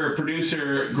 However,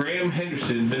 producer Graham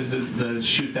Henderson visited the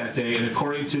shoot that day, and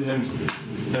according to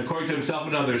himself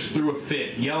and others, threw a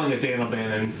fit, yelling at Dan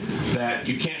O'Bannon that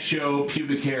you can't show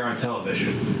pubic hair on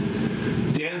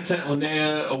television. Dan sent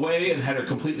Linnea away and had her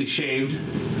completely shaved,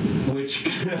 which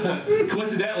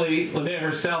coincidentally Linnea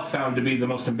herself found to be the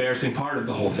most embarrassing part of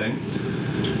the whole thing.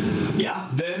 Yeah.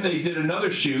 Then they did another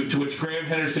shoot to which Graham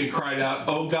Henderson cried out,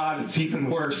 "Oh God, it's even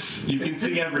worse. You can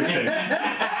see everything."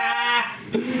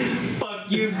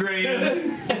 Fuck you,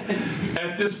 Graham.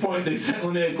 At this point, they sent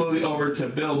Linnea Quigley over to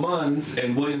Bill Munns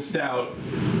and William Stout,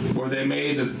 where they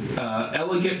made an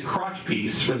elegant crotch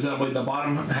piece resembling the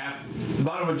bottom of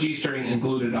a G-string and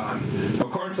glued it on.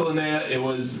 According to Linnea, it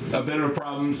was a bit of a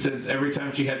problem since every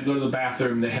time she had to go to the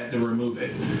bathroom, they had to remove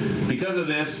it. Because of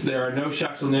this, there are no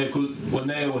shots of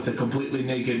Linnea with a completely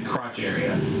naked crotch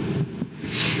area.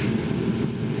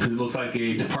 Because it looks like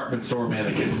a department store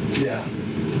mannequin. Yeah.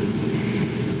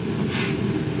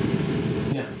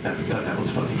 Yeah. I thought that was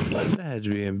funny. Like, That had to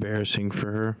be embarrassing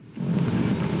for her.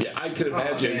 yeah, I could Oh,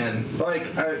 imagine. man.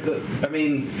 Like, I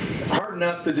mean, hard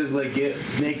enough to just like get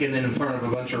naked in front of a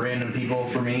bunch of random people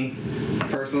for me,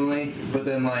 personally. But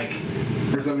then like,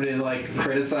 for somebody to like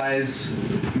criticize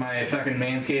my fucking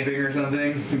manscaping or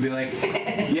something, and be like,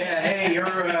 yeah, hey, your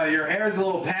hair's a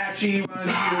little patchy. Why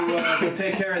don't you go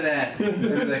take care of that? And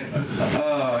be like,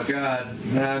 oh god,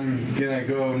 I'm gonna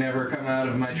go never come out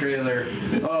of my trailer.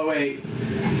 Oh wait,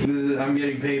 I'm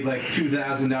getting paid like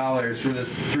 $2,000 for this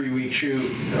 3-week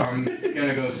shoot. I'm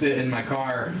gonna go sit in my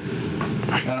car.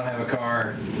 I don't have a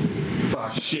car.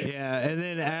 Fuck. Shit. Yeah, and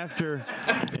then after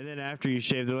you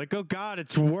shave, they're like, "Oh God,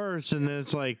 it's worse." And then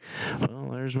it's like, "Well,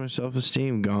 there's my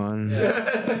self-esteem gone."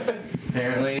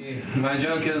 Apparently, my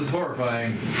junk is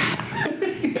horrifying.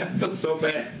 Yeah, I feel so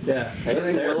bad. Yeah. I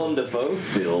think Willem Dafoe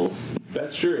feels.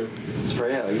 That's true. It's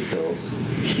probably how he feels.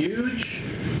 Huge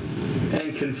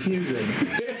and confusing.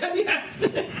 Yes.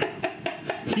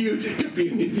 Huge and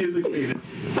confusing penis.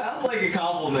 Sounds like a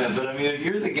compliment, but I mean, if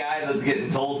you're the guy that's getting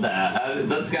told that,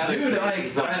 that's gotta Dude, be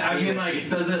like, some I mean, like,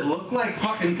 does it look like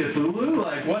fucking Cthulhu?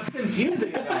 Like, what's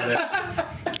confusing about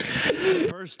it?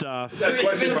 First off, That We've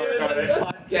question been mark doing on this it.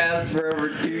 podcast for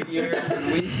over 2 years,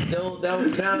 and we still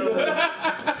don't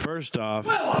know. first off,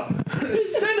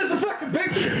 Send us a fucking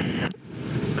picture.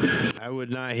 I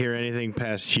would not hear anything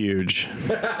past huge.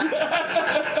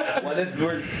 What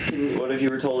if you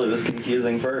were told it was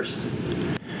confusing first?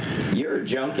 Your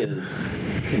junk is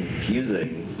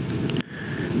confusing.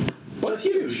 What's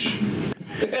huge?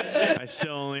 I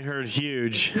still only heard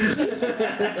huge.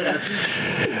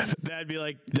 That'd be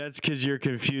like, that's because you're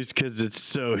confused because it's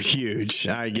so huge.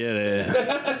 I get it.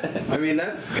 I mean,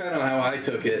 that's kind of how I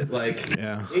took it. Like,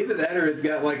 Yeah. either that or it's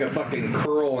got like a fucking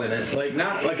curl in it. Like,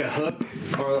 not like a hook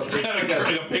or it's Like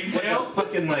a pigtail?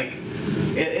 fucking like,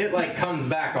 it like comes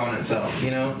back on itself,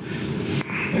 you know?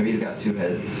 Maybe he's got 2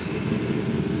 heads.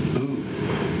 Ooh.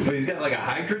 But he's got like a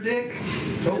hydra dick?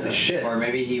 Holy shit. Or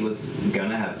maybe he was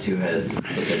gonna have 2 heads, but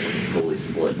then fully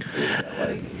split. So he's got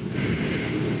like.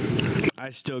 I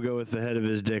still go with the head of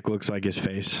his dick looks like his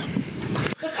face.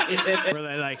 Where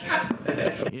they like,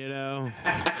 you know.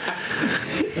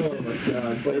 Oh my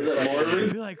god. Is it more I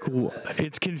feel like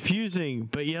it's confusing,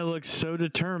 but yet looks so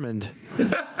determined.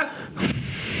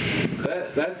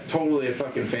 That's totally a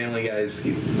fucking Family Guy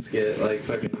skit. Like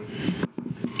fucking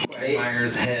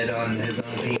Quagmire's head on his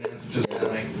own penis. Just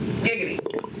like, giggity.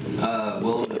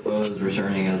 Willem Dafoe is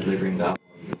returning as the Green Goblin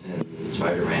in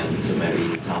Spider-Man, so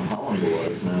maybe Tom Holland will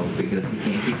let us know because he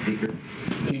can't keep secrets.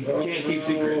 You can't keep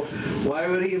secrets. Why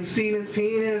would he have seen his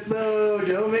penis though?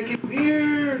 Don't make it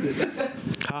weird.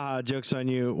 Haha, joke's on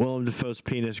you. Willem Dafoe's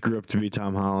penis grew up to be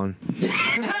Tom Holland.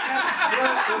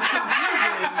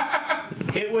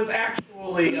 It was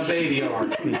actually a baby arm.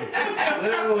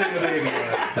 Literally a baby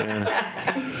arm.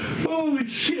 Yeah. Holy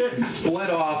shit. Split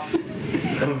off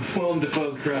of Willem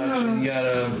Dafoe's crotch and got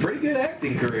a pretty good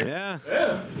acting career. Yeah.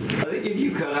 Yeah. I think if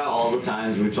you cut out all the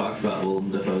times we've talked about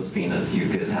Willem Dafoe's penis, you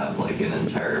could have like an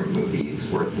entire movie's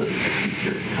worth of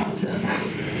featured content.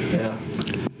 Yeah.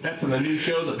 That's in the new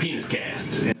show, The Penis Cast.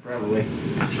 Yeah, probably.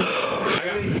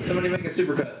 Somebody make a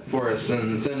supercut for us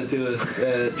and send it to us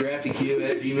at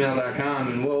draftyq@gmail.com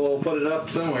and we'll put it up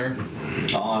somewhere.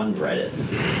 On Reddit.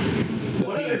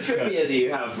 What other penis cut. trivia do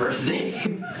you have for us,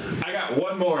 Dave? I got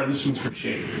one more, and this one's for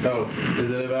Shane. Oh, is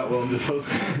it about Willem Dafoe's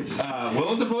penis?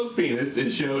 Willem Dafoe's penis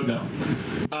is showed, no.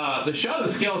 The shot of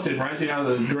the skeleton rising out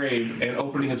of the grave and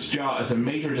opening its jaw is a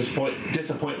major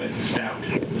disappointment to Stout.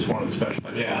 Just one of the special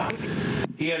effects. Yeah.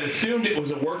 He had assumed it was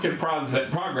a work in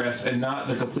progress and not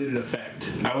the completed effect.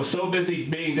 I was so busy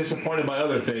being disappointed by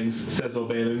other things, says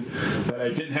O'Bannon, that I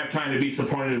didn't have time to be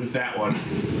disappointed with that one.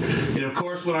 It of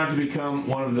course went on to become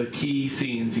one of the key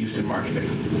scenes used in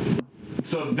marketing.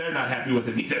 So they're not happy with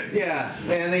it either. Yeah,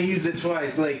 and they used it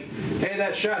twice. Like, hey,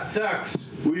 that shot sucks.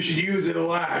 We should use it a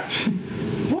lot.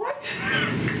 What?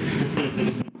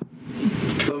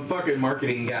 Some fucking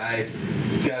marketing guy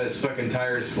got his fucking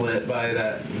tires slit by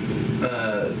that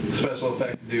special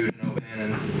effects dude in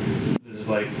O'Bannon. They're just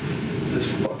like, this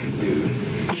fucking dude.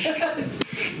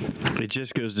 It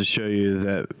just goes to show you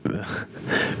that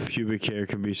pubic hair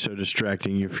can be so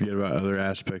distracting you forget about other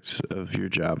aspects of your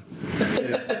job.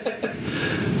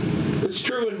 It's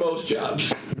true in most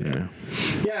jobs. Yeah.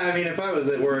 Yeah, I mean, if I was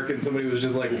at work and somebody was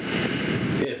just like,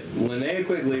 if Linnea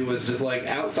Quigley was just like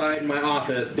outside my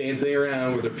office dancing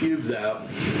around with her pubes out,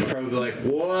 I'd probably be like,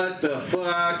 what the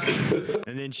fuck?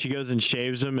 And then she goes and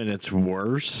shaves them, and it's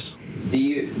worse. Do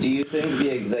you think the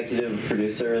executive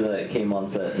producer that came on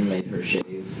set and made her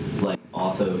shave, like,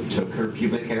 also took her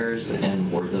pubic hairs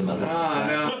and wore them as a mustache?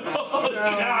 No.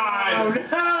 God!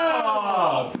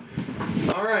 Oh,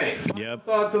 no! All right. Yep.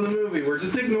 Thoughts on the movie? We're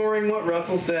just ignoring what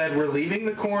Russell said. We're leaving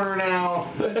the corner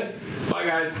now. Bye,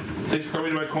 guys. Thanks for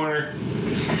coming to my corner.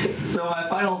 So my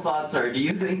final thoughts are: do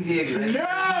you think the executive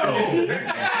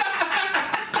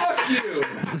Fuck you!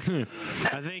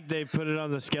 I think they put it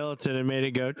on the skeleton and made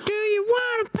it go, "Do you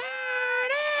want a party?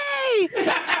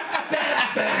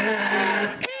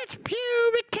 It's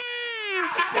pubic time."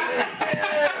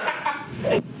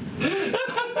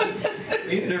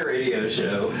 We need a radio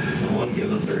show. Someone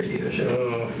give us a radio show.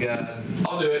 Oh, God.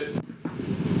 I'll do it.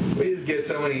 We just get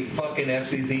so many fucking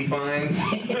FCC fines.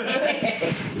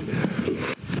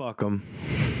 Fuck them.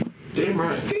 Damn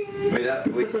right.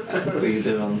 Wait, we did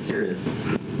it on Sirius.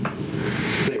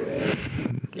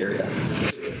 Area.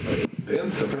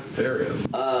 Dan's the best areas.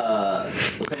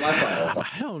 So my final thought.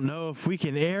 I don't know if we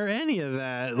can air any of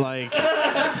that. Like,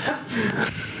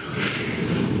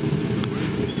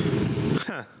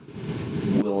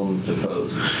 Willem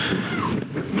Dafoe's.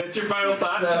 That's your final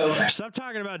thought? So stop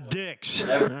talking about dicks. All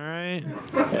Never. right.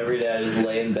 every day I just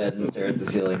lay in bed and stare at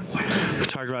the ceiling.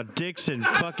 Talked about dicks and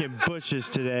fucking bushes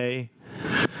today.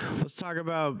 Let's talk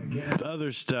about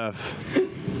other stuff.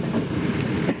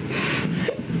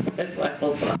 My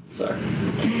final thoughts are: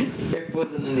 there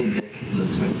wasn't any dick in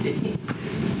this movie.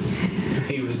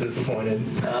 He was disappointed.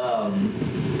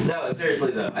 No,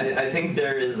 seriously though, I think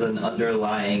there is an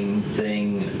underlying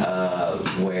thing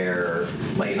where,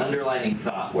 like, an underlining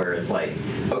thought where it's like,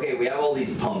 okay, we have all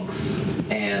these punks,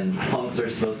 and punks are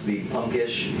supposed to be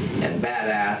punkish and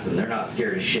badass, and they're not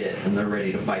scared of shit, and they're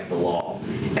ready to fight the law.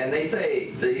 And he says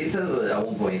at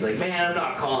one point, he's like, man, I'm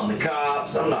not calling the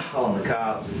cops.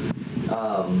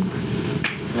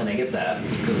 And I get that,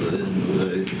 because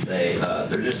they say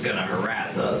they're just gonna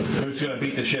harass us. Who's gonna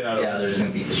beat the shit out of Yeah, us? they're just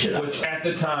gonna beat the shit out Which of us. at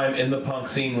the time in the punk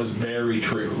scene was very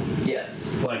true.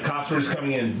 Yes. Like cops were just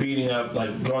coming in, beating up,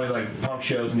 like going to like punk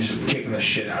shows and just kicking the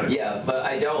shit out of you. Yeah, but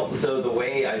I don't. So the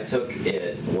way I took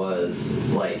it was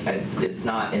like, it's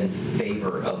not in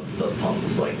favor of the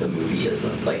punks. Like the movie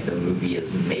isn't. Like the movie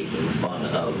is making fun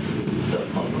of the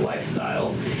punk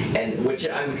lifestyle, and which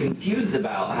I'm confused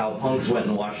about how punks went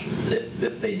and watched.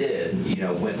 If they did,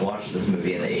 went and watched this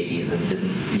movie in the '80s and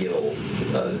didn't feel,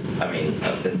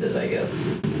 offended. I guess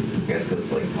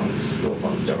because like real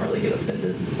punks don't really get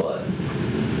offended, but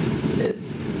it's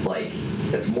like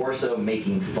it's more so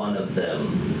making fun of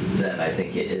them than I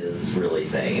think it is really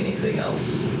saying anything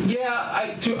else. Yeah,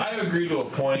 I agree to a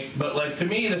point, but like to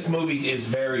me, this movie is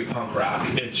very punk rock.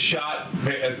 It's shot,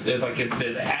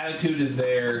 the attitude is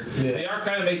there. Yeah. They are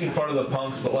kind of making fun of the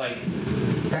punks, but like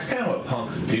that's kind of what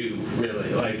punks do,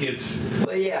 really. Like it's.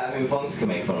 Well, yeah, I mean, punks can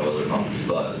make fun of other punks,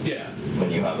 but Yeah.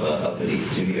 when you have a uppity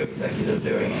studio executive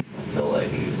doing it, I feel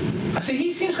like I see.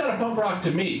 He seems kind of punk rock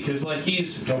to me, because like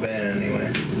he's. Don't ban it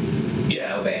anyway.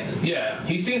 Yeah, abandoned. Yeah,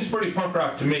 he seems pretty punk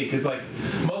rock to me because like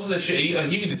most of the shit, you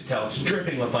can just tell it's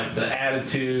dripping with like the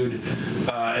attitude,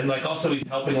 and like also he's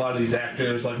helping a lot of these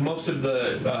actors. Like most of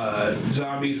the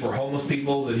zombies were homeless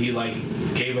people that he like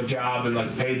gave a job and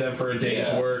like paid them for a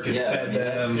day's work and fed them.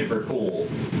 That's super cool.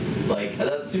 Like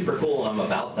that's super cool, and I'm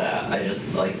about that. I just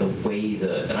like the way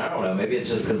and I don't know, maybe it's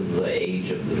just because of the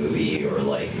age of the movie or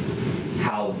like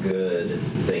how good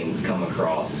things come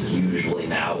across usually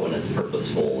now when it's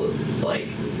purposeful. Like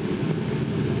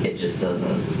it just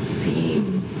doesn't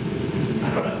seem,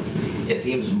 I don't know, it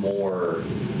seems more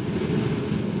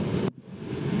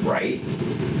right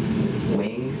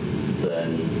wing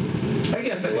than I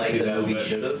guess I can like see the that a movie bit.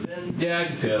 should have been. Yeah, I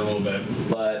can see that a little bit.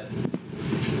 But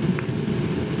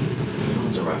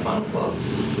those are my final thoughts.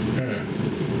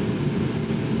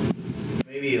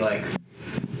 Maybe like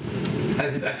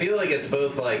I feel like it's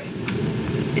both like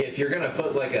if you're gonna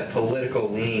put like a political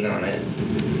lean on it,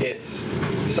 it's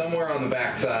somewhere on the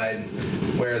backside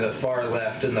where the far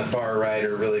left and the far right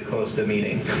are really close to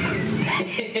meeting.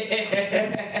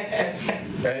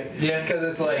 Right? Yeah. Because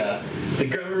it's like the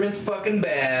government's fucking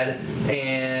bad,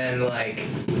 and like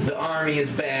the army is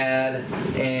bad,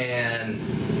 and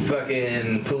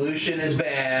fucking pollution is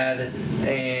bad,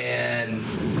 and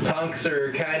punks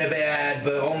are kind of bad,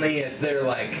 but only if they're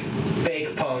like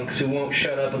fake punks who won't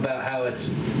shut up about how it's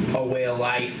a way of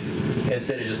life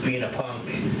instead of just being a punk,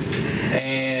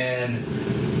 and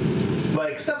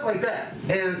like stuff like that.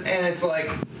 And it's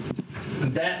like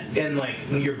that, and like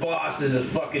your boss is a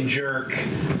fucking jerk,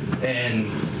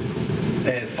 and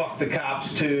fuck the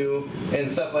cops too,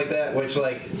 and stuff like that, which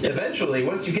like eventually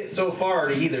once you get so far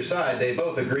to either side, they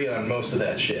both agree on most of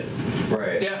that shit.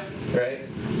 Right. Yeah. Right?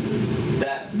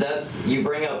 That's you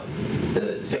bring up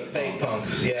the Fake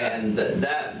punks, yeah. and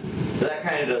that that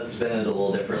kind of does spin it a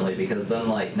little differently because then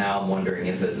like now I'm wondering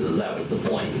if that was the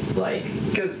point. Like,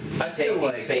 Because I take feel these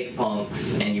like, fake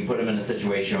punks and you put them in a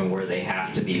situation where they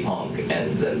have to be punk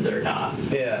and then they're not.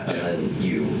 yeah, And then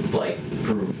you like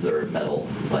prove they're metal.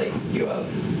 Like you have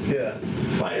yeah.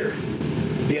 Spider.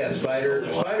 Yeah, Spider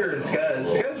and Scuzz.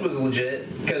 Scuzz was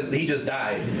legit because he just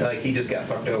died. Like he just got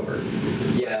fucked over.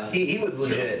 Yeah. He was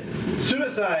legit.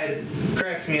 Suicide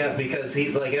cracks me up because he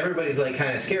like everybody's like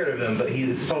kind of scared of him, but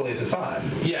he's totally a facade.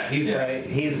 Yeah, he's Right?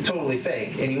 He's totally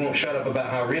fake, and he won't shut up about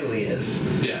how real he is.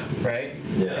 Yeah. Right?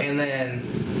 Yeah. And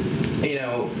then, you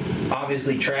know,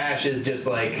 obviously Trash is just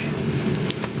like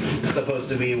supposed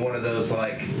to be one of those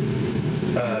like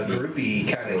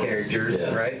groupie kind of characters,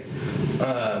 Yeah. right?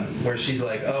 Where she's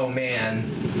like, oh man,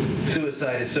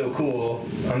 Suicide is so cool.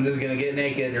 I'm just gonna get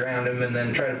naked around him and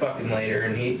then try to fuck him later.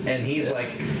 And he's Yeah.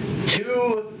 like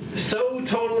so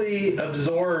totally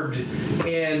absorbed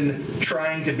in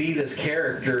trying to be this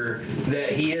character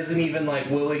that he isn't even like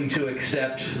willing to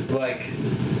accept like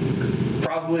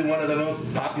probably one of the most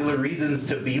popular reasons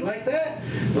to be like that.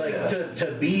 Like Yeah.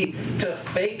 to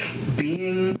fake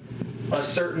being a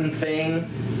certain thing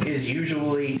is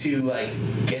usually to like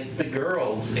get the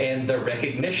girls and the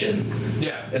recognition,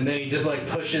 Yeah. and then he just like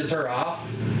pushes her off,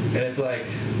 and it's like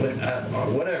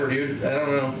whatever, dude. I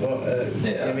don't know. Well,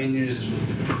 Yeah. I mean, you just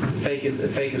fake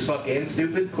as fuck and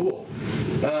stupid. Cool.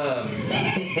 But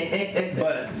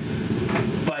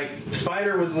like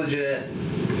Spider was legit,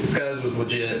 Scuzz was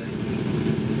legit.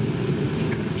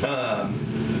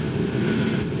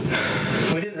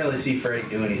 We didn't really see Freddy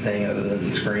do anything other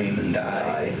than scream and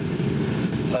die.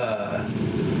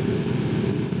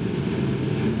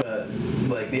 But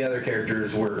like the other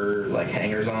characters were like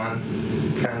hangers on,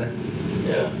 kind of.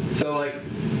 Yeah. So like,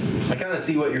 I kind of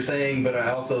see what you're saying, but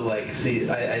I also like see.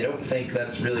 I don't think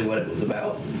that's really what it was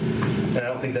about, and I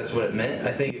don't think that's what it meant.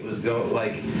 I think it was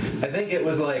I think it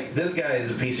was like this guy is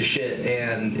a piece of shit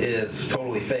and is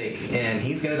totally fake, and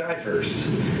he's gonna die first.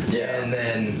 Yeah. And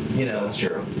then That's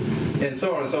true. and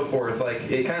so on and so forth. Like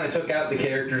it kind of took out the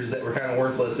characters that were kind of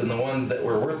worthless, and the ones that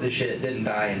were worth the shit didn't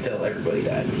die until everybody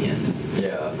died in the end.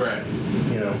 Yeah. Right.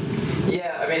 You know.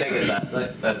 Yeah, I mean, I get that.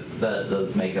 That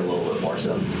does make a little bit more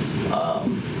sense. So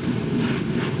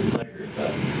I agree with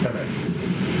that. Okay.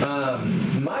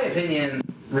 My opinion,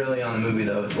 really, on the movie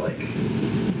though is like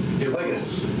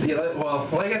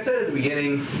I said at the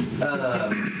beginning,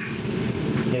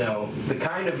 you know, the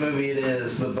kind of movie it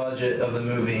is, the budget of the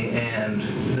movie, and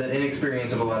the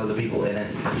inexperience of a lot of the people in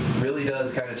it really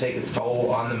does kind of take its toll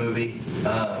on the movie.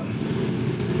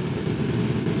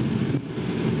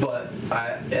 But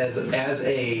as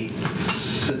a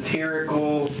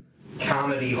satirical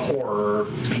comedy horror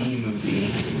B movie,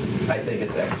 I think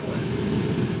it's excellent.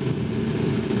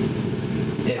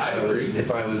 If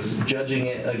I was judging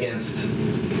it against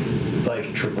like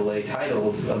AAA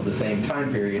titles of the same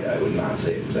time period, I would not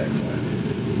say it was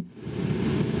excellent.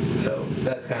 So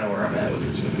that's kind of where I'm at with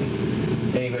this movie.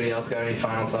 Anybody else got any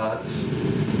final thoughts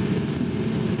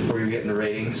before you get into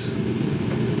ratings?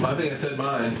 I think I said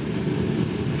mine.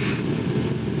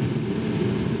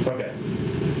 Okay.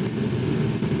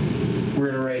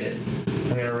 We're gonna rate it.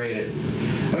 I'm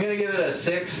gonna give it a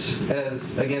 6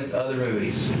 as against other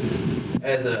movies.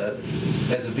 As a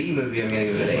B movie, I'm gonna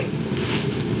give it an 8.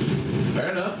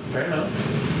 Fair enough.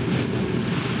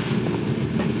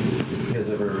 Because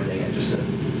of everything I just said.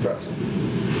 Russell.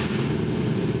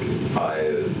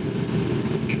 I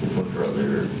would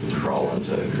rather crawl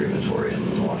into a crematorium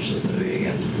than watch this movie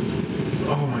again.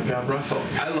 Oh my God, Russell.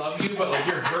 I love you, but like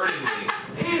you're hurting me.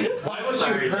 Why was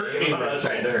you hurt me, Russell?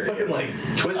 Fucking like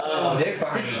twist his dick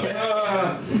behind his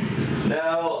back.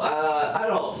 No, I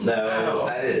don't know.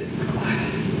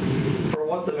 For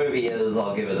what the movie is,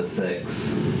 I'll give it a 6.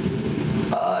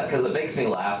 Because it makes me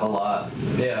laugh a lot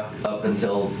Yeah. up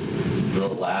until the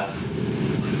last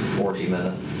 40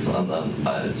 minutes, and then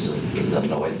I was just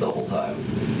annoyed the whole time.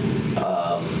 So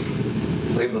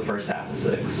I give the first half a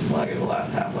 6. I give the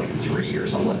last half like a 3 or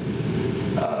something.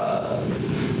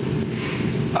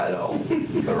 I don't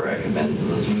recommend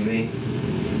this movie.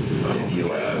 If you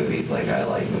like movies like I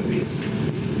like movies,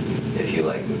 if you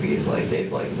like movies like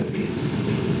Dave likes movies,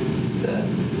 then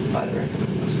I'd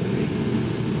recommend this movie.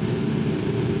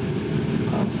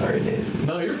 I'm sorry, Dave.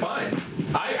 No, you're fine.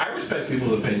 I respect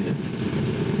people's opinions.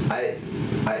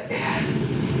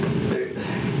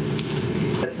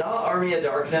 It's not Army of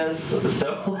Darkness,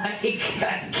 so like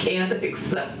I can't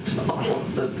accept all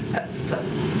of the bad stuff.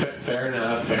 Fair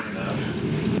enough.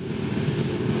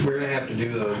 We're gonna have to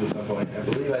do those at some point. I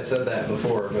believe I said that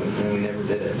before, but we never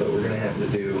did it. But we're gonna have to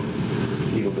do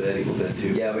Evil Dead 2.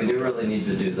 Yeah, we do really need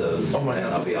to do those. Oh my and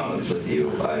God. I'll be honest with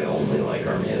you, I only like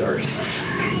Army of Darkness.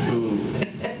 Ooh.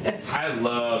 I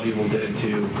love Evil Dead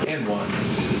 2 and 1.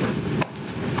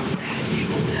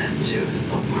 Evil Dead 2 is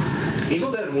the worst.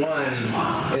 Evil Dead 1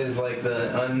 is like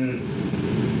the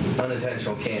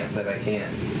unintentional camp that I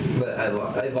can't. But I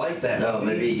like that. No, movie.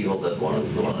 maybe Evil Dead 1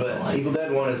 is the one I But don't like. Evil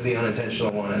Dead 1 is the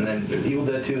unintentional one, and then Evil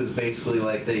Dead 2 is basically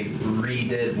like they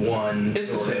redid 1.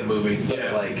 It's the sort same of, movie, but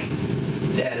yeah. like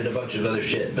added a bunch of other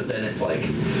shit, but then it's like,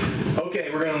 okay,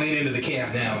 we're gonna lean into the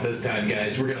camp now this time,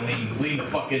 guys. We're gonna lean the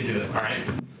fuck into it, alright?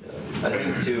 I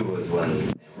think 2 was when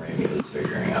Sam Raimi was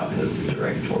figuring out his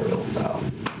directorial style.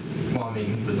 Well, I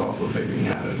mean, he was also figuring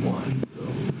out in 1, so.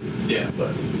 Yeah,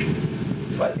 but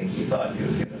I think he thought he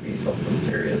was going to be something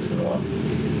serious in 1.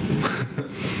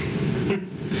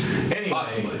 Anyway.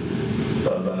 possibly.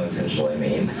 That was unintentionally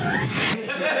mean.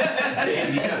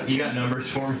 Dave, you got numbers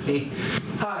for me?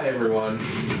 Hi everyone,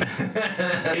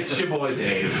 it's your boy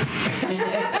Dave.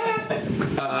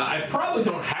 I probably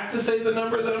don't have to say the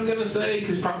number that I'm gonna say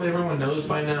because probably everyone knows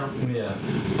by now. Yeah.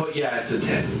 But yeah, it's a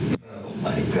 10. Oh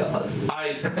my god.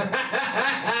 I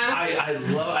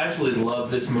absolutely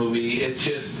love this movie. It's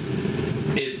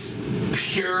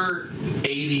pure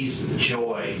 80s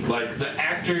joy. Like the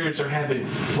actors are having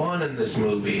fun in this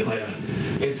movie. Like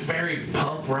it's very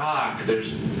punk rock.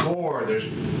 There's gore, there's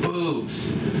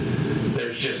boobs,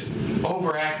 there's just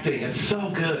overacting. It's so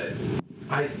good.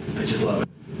 I just love it.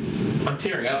 I'm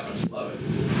tearing up. I just love it.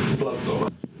 I just love it so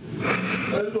much.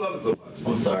 I just love it so much.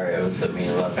 I'm sorry, I was so mean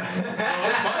about that. No,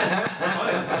 it's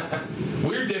fine. It's fine.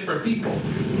 We're different people.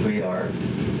 We are.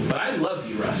 But I love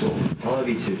you, Russell. I love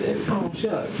you too, Dave. Oh,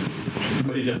 shucks.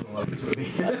 But he doesn't love this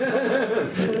movie.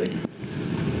 That's really...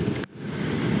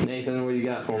 Nathan, what do you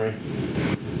got for me?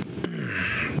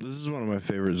 This is one of my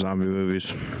favorite zombie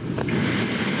movies.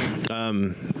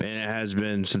 And it has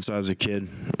been since I was a kid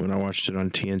when I watched it on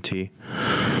TNT.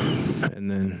 And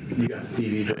then You got the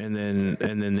TV. and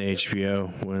then the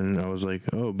HBO when I was like,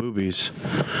 oh, boobies,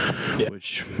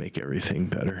 which make everything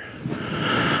better.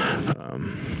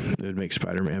 It would make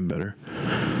Spider-Man better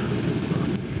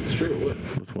It's true, it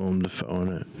would. with Willem Dafoe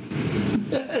in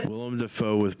it. Willem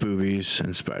Dafoe with boobies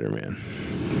and Spider-Man.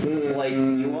 Like,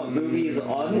 you want movies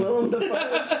on Willem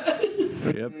Dafoe?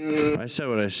 Yep, I said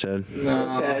what I said.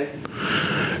 No. Okay.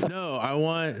 No, I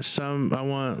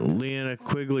want Leanna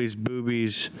Quigley's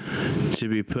boobies to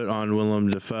be put on Willem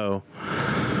Dafoe,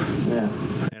 Yeah.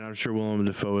 and I'm sure Willem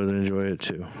Dafoe would enjoy it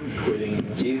too. Quitting.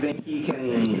 Do you think he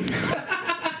can...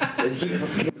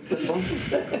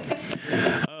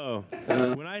 Oh,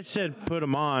 when I said put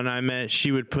them on, I meant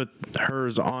she would put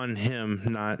hers on him,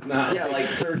 not Yeah,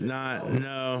 like surgery. no.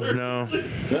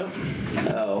 Nope.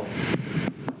 Oh.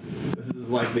 This is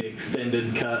like the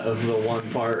extended cut of the one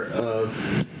part of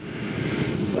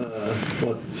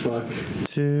what the fuck?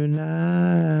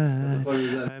 Tonight What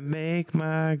is that? I make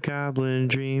my goblin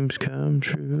dreams come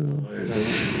true.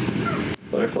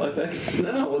 Butterfly Effect?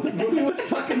 No, the movie with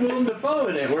fucking Willem Dafoe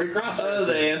in it, where he cross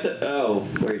Oh,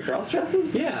 where he cross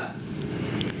dresses? Yeah.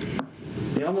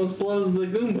 He almost blows the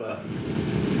Goomba.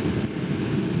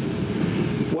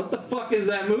 What the fuck is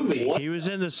that movie? He was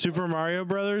in the Super Mario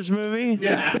Brothers movie.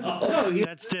 Yeah. No,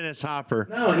 That's Dennis Hopper.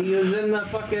 no, he was in the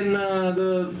fucking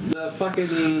the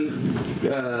fucking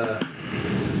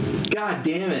God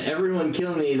damn it! Everyone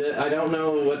kill me. That I don't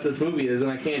know what this movie is, and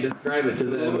I can't describe it to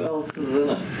Who them. else is in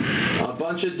it? A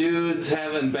bunch of dudes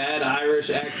having bad Irish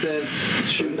accents,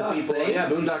 shooting Boondock people. Saints? Yeah,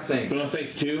 Boondock Saints. Boondock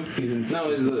Saints 2? He's in. No,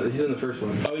 he's in the first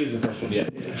one. Oh, he's in the first one. Yeah.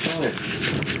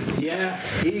 Yeah,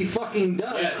 he fucking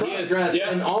does Yeah, he is. cross-dress Yeah.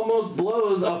 and almost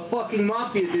blows a fucking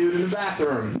mafia dude in the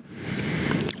bathroom.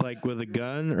 Like with a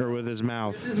gun or with his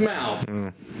mouth? His mouth.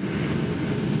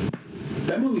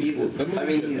 That movie. I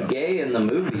mean, he's gay in the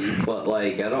movie, but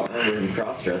like, I don't remember him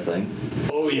cross-dressing.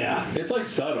 Oh yeah. It's like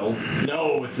subtle.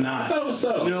 No, it's I not. thought it was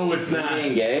subtle. No, it's not.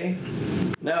 Being gay?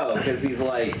 No, because he's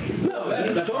like, No,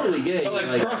 he's totally gay. But,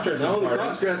 like, cross-dressing No, the part.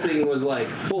 cross-dressing was like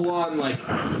full-on, like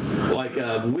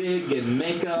a wig and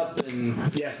makeup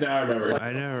and Yes, now I remember.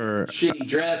 I never shitty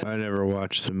dress.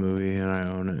 watched the movie and I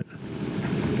own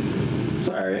it.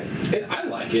 sorry. I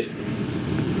like it.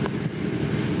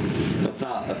 It's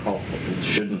not a cult. It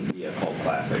shouldn't be a cult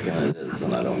classic, and it is,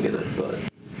 and I don't get it, but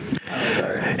I'm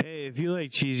sorry. Hey, if you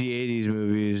like cheesy 80s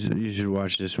movies, you should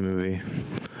watch this movie.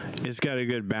 It's got a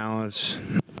good balance.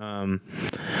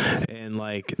 And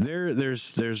like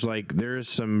there's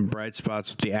some bright spots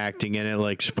with the acting in it,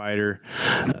 like Spider.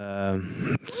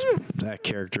 That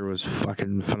character was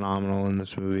fucking phenomenal in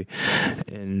this movie.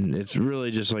 And it's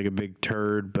really just like a big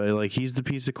turd, but like he's the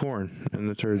piece of corn in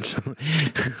the turds.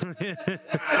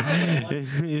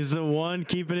 He's the one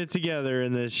keeping it together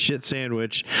in this shit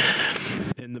sandwich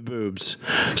in the boobs.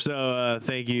 So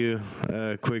thank you,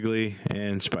 Quigley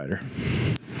and Spider.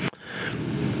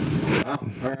 Wow.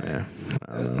 All right. Yeah.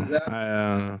 I don't know. That-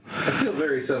 I don't know. I feel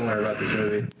very similar about this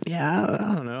movie. Yeah,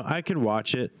 I don't know. I could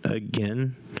watch it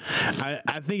again.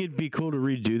 I think it'd be cool to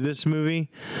redo this movie,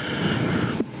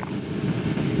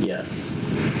 Yes.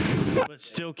 but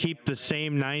still keep the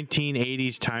same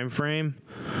 1980s time frame.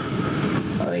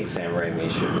 I think Sam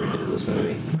Raimi should redo this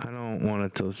movie. I don't want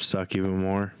it to suck even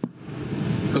more.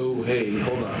 Oh, hey,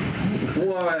 hold on.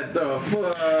 What the I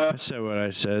fuck? said what I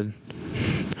said.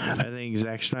 I think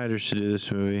Zack Snyder should do this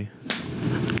movie.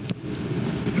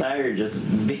 Now you're just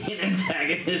being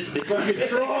antagonistic. Fucking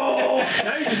troll!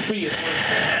 Now you're just being.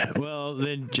 Well,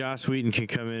 then Joss Whedon can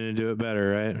come in and do it better,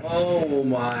 right? Oh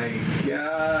my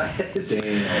god.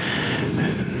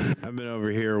 Damn. I've been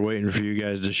over here waiting for you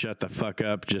guys to shut the fuck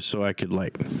up just so I could,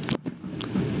 like,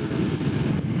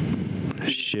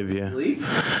 shiv ya. Sleep?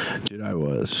 Dude, I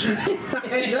was.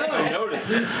 I know. I noticed.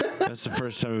 That's the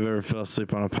first time I've ever fell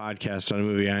asleep on a podcast on a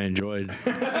movie I enjoyed.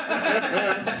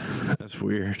 That's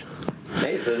weird.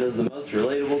 Nathan is the most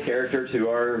relatable character to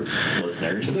our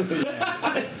listeners.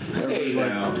 Hey,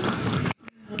 now.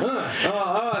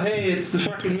 Hey, it's the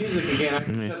fucking music again. I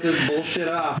can shut this bullshit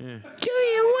off. Yeah. Do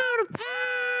you want to party?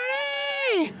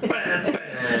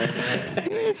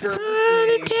 Thanks for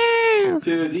listening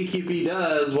to DQP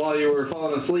Does while you were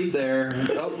falling asleep there.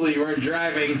 Hopefully you weren't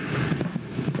driving.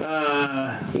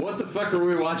 What the fuck are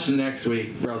we watching next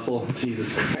week, Russell?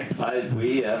 Jesus Christ.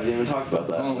 We haven't even talked about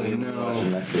that. Oh, We'll no. watch it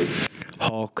next week.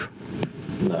 Hulk.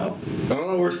 No.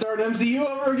 Oh, we're starting MCU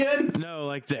over again? No,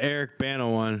 like the Eric Bana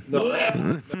one.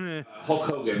 Hulk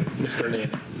Hogan, Mr. Nanny.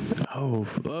 Oh,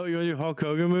 you want to do Hulk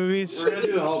Hogan movies? We're gonna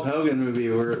do a Hulk Hogan movie.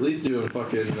 We're at least doing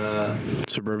fucking,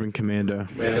 Suburban Commando.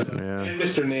 Yeah. And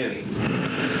Mr. Nanny.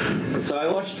 So I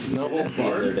watched Noble Tenet the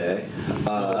Bard? other day.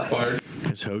 Bard.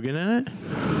 Is Hogan in it?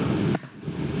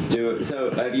 So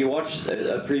have you watched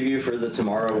a preview for the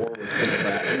Tomorrow War with Chris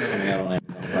Pratt coming out on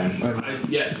Amazon Prime?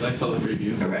 Yes, I saw the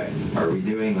preview. Okay. Are we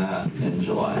doing that in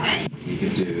July? We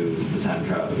could do the time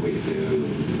travel. We could do,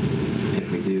 if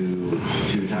we do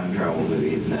 2 time travel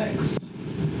movies next,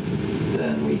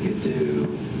 then we could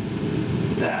do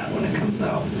that when it comes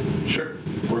out. Sure.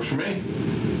 Works for me.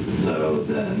 So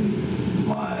then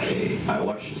I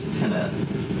watched Tenet.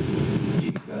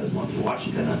 You guys want to watch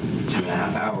Tenet? 2.5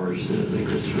 hours. It is a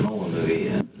Christopher Nolan movie,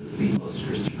 and it's the most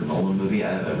Christopher Nolan movie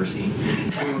I have ever seen.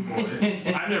 Oh, boy.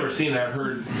 I've never seen it. I've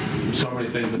heard so many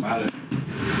things about it.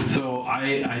 So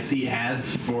I see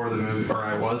ads for the movie, or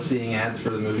I was seeing ads for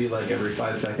the movie like every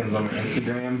 5 seconds on my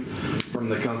Instagram from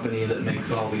the company that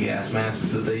makes all the gas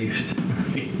masks that they use.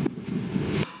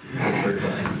 That's pretty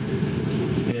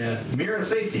funny. Yeah, Mira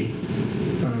Safety.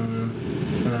 I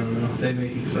don't know. They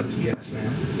make expensive gas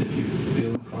masks if you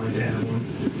feel inclined to have one.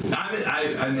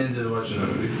 I'm into watching the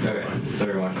movie. That's Okay, fine. so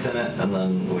we're watching Tenet, and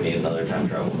then we need another time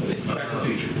travel movie. Back to the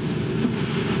Future.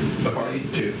 Okay.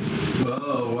 2.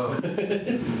 Whoa.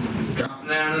 Dropping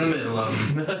down in the middle of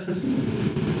them.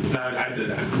 No, I did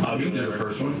that. I'll You be can do the never.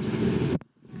 first one.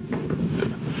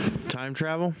 Time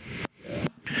travel?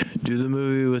 Do the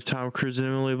movie with Tom Cruise and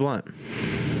Emily Blunt.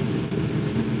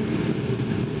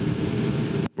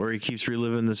 Where he keeps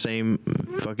reliving the same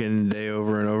fucking day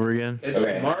over and over again. It's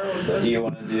Okay. tomorrow, is that? Do you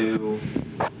want to do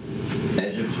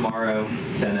Edge of Tomorrow,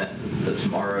 Tenet, The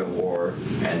Tomorrow War,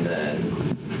 and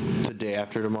then The day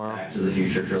after tomorrow. Back to the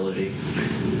Future trilogy?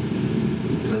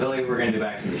 Because I feel like if we're going to do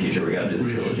Back to the Future, we got to do the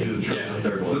We gotta trilogy. do the trilogy. Yeah, the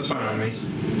third one. That's fine with me.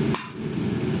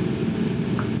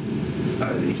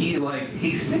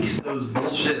 He sneaks those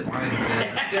bullshit lines in.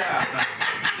 Yeah.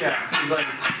 Yeah. He's like,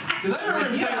 because I remember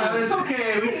him Yeah, saying, it's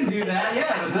okay. We can do that.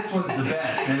 Yeah, but this one's the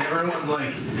best. And everyone's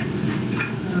like,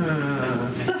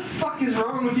 what the fuck is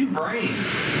wrong with your brain?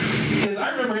 because I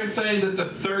remember him saying that the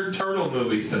third Turtle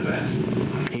movie's the best.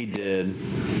 He did.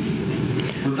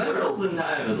 Was that Turtles in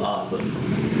Time is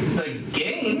awesome. the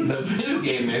game? The video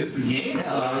game is. The game is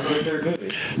Yeah, that was awesome. the third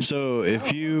movie. So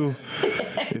if you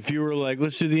were like,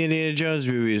 let's do the Indiana Jones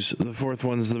movies, the fourth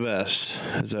one's the best.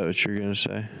 Is that what you're gonna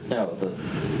say? No, the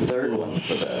third one's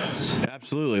the best.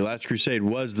 Absolutely. Last Crusade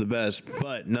was the best,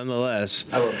 but nonetheless,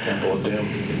 I love Temple of Doom.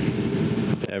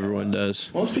 Everyone does.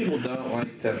 Most people don't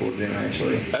like Temple of Doom,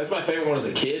 actually. That's my favorite one as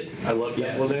a kid. I love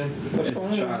Temple of Doom. Which It's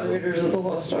one is child. Raiders of the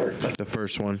Lost Ark? The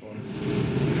first one.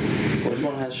 Which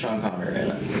one has Sean Connery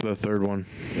in it? The third one.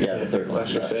 Yeah, the third one.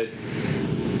 Last Crusade.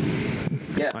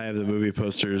 Yeah. I have the movie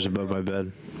posters above my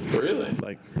bed. Really?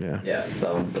 Like, yeah. Yeah,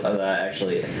 that one's that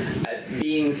actually.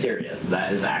 Being serious,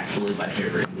 that is actually my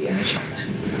favorite Indiana Jones.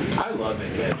 I love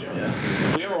Indiana Jones.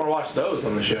 If we ever want to watch those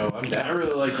on the show, I'm I down.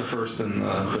 really like the first and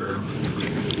the third.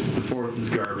 The fourth is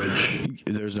garbage.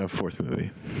 There's no fourth movie.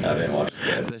 I didn't watch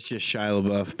it. That's just Shia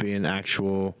LaBeouf being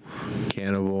actual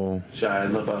cannibal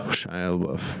Shia LaBeouf. Shia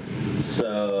LaBeouf.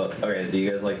 So, okay, do you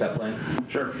guys like that plan?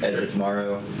 Sure. Edge of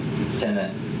Tomorrow,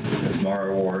 Tenet, the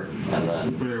Tomorrow War, and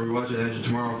then Wait, are we watching Edge of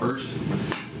Tomorrow first?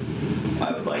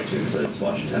 I would like to because I just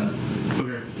watched Tenet.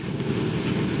 Okay.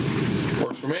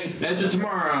 Works for me. Edge of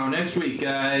Tomorrow, next week,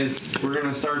 guys. We're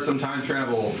gonna start some time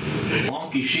travel.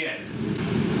 Wonky shit.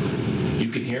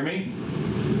 You can hear me?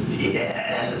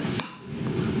 Yes.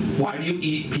 Why do you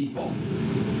eat people?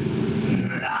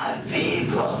 Not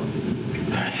people.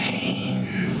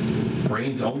 Brains.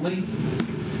 Brains only?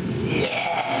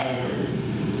 Yes.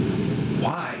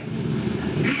 Why?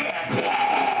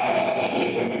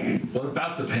 What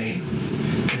about the pain?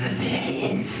 The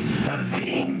pain of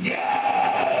being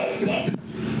dead.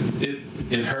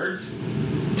 It hurts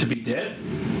to be dead?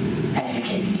 I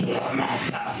can feel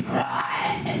myself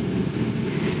rot.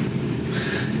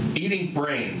 Eating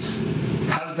brains,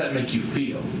 how does that make you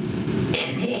feel?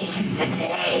 It makes the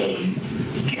pain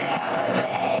go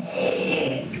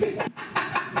away.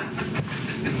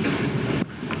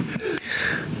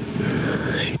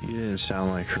 You didn't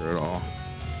sound like her at all.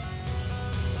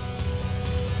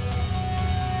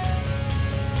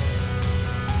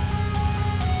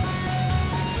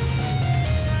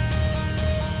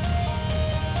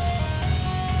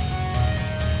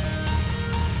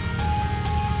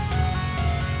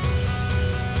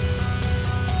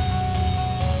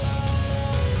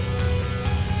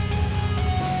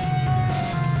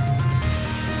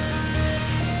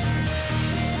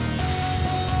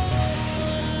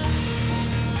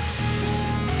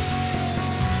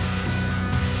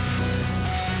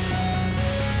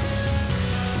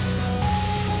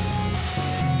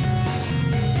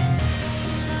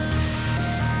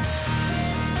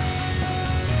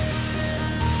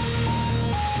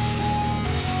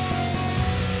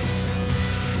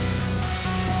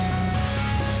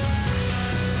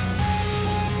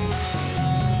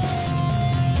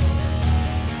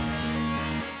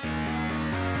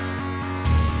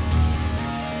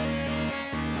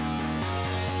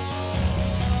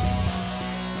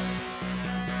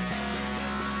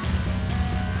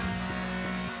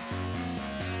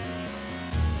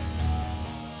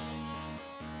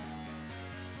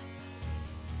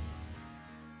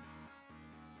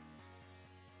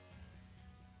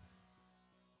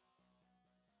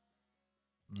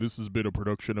 This has been a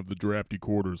production of the Drafty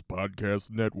Quarters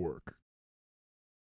Podcast Network.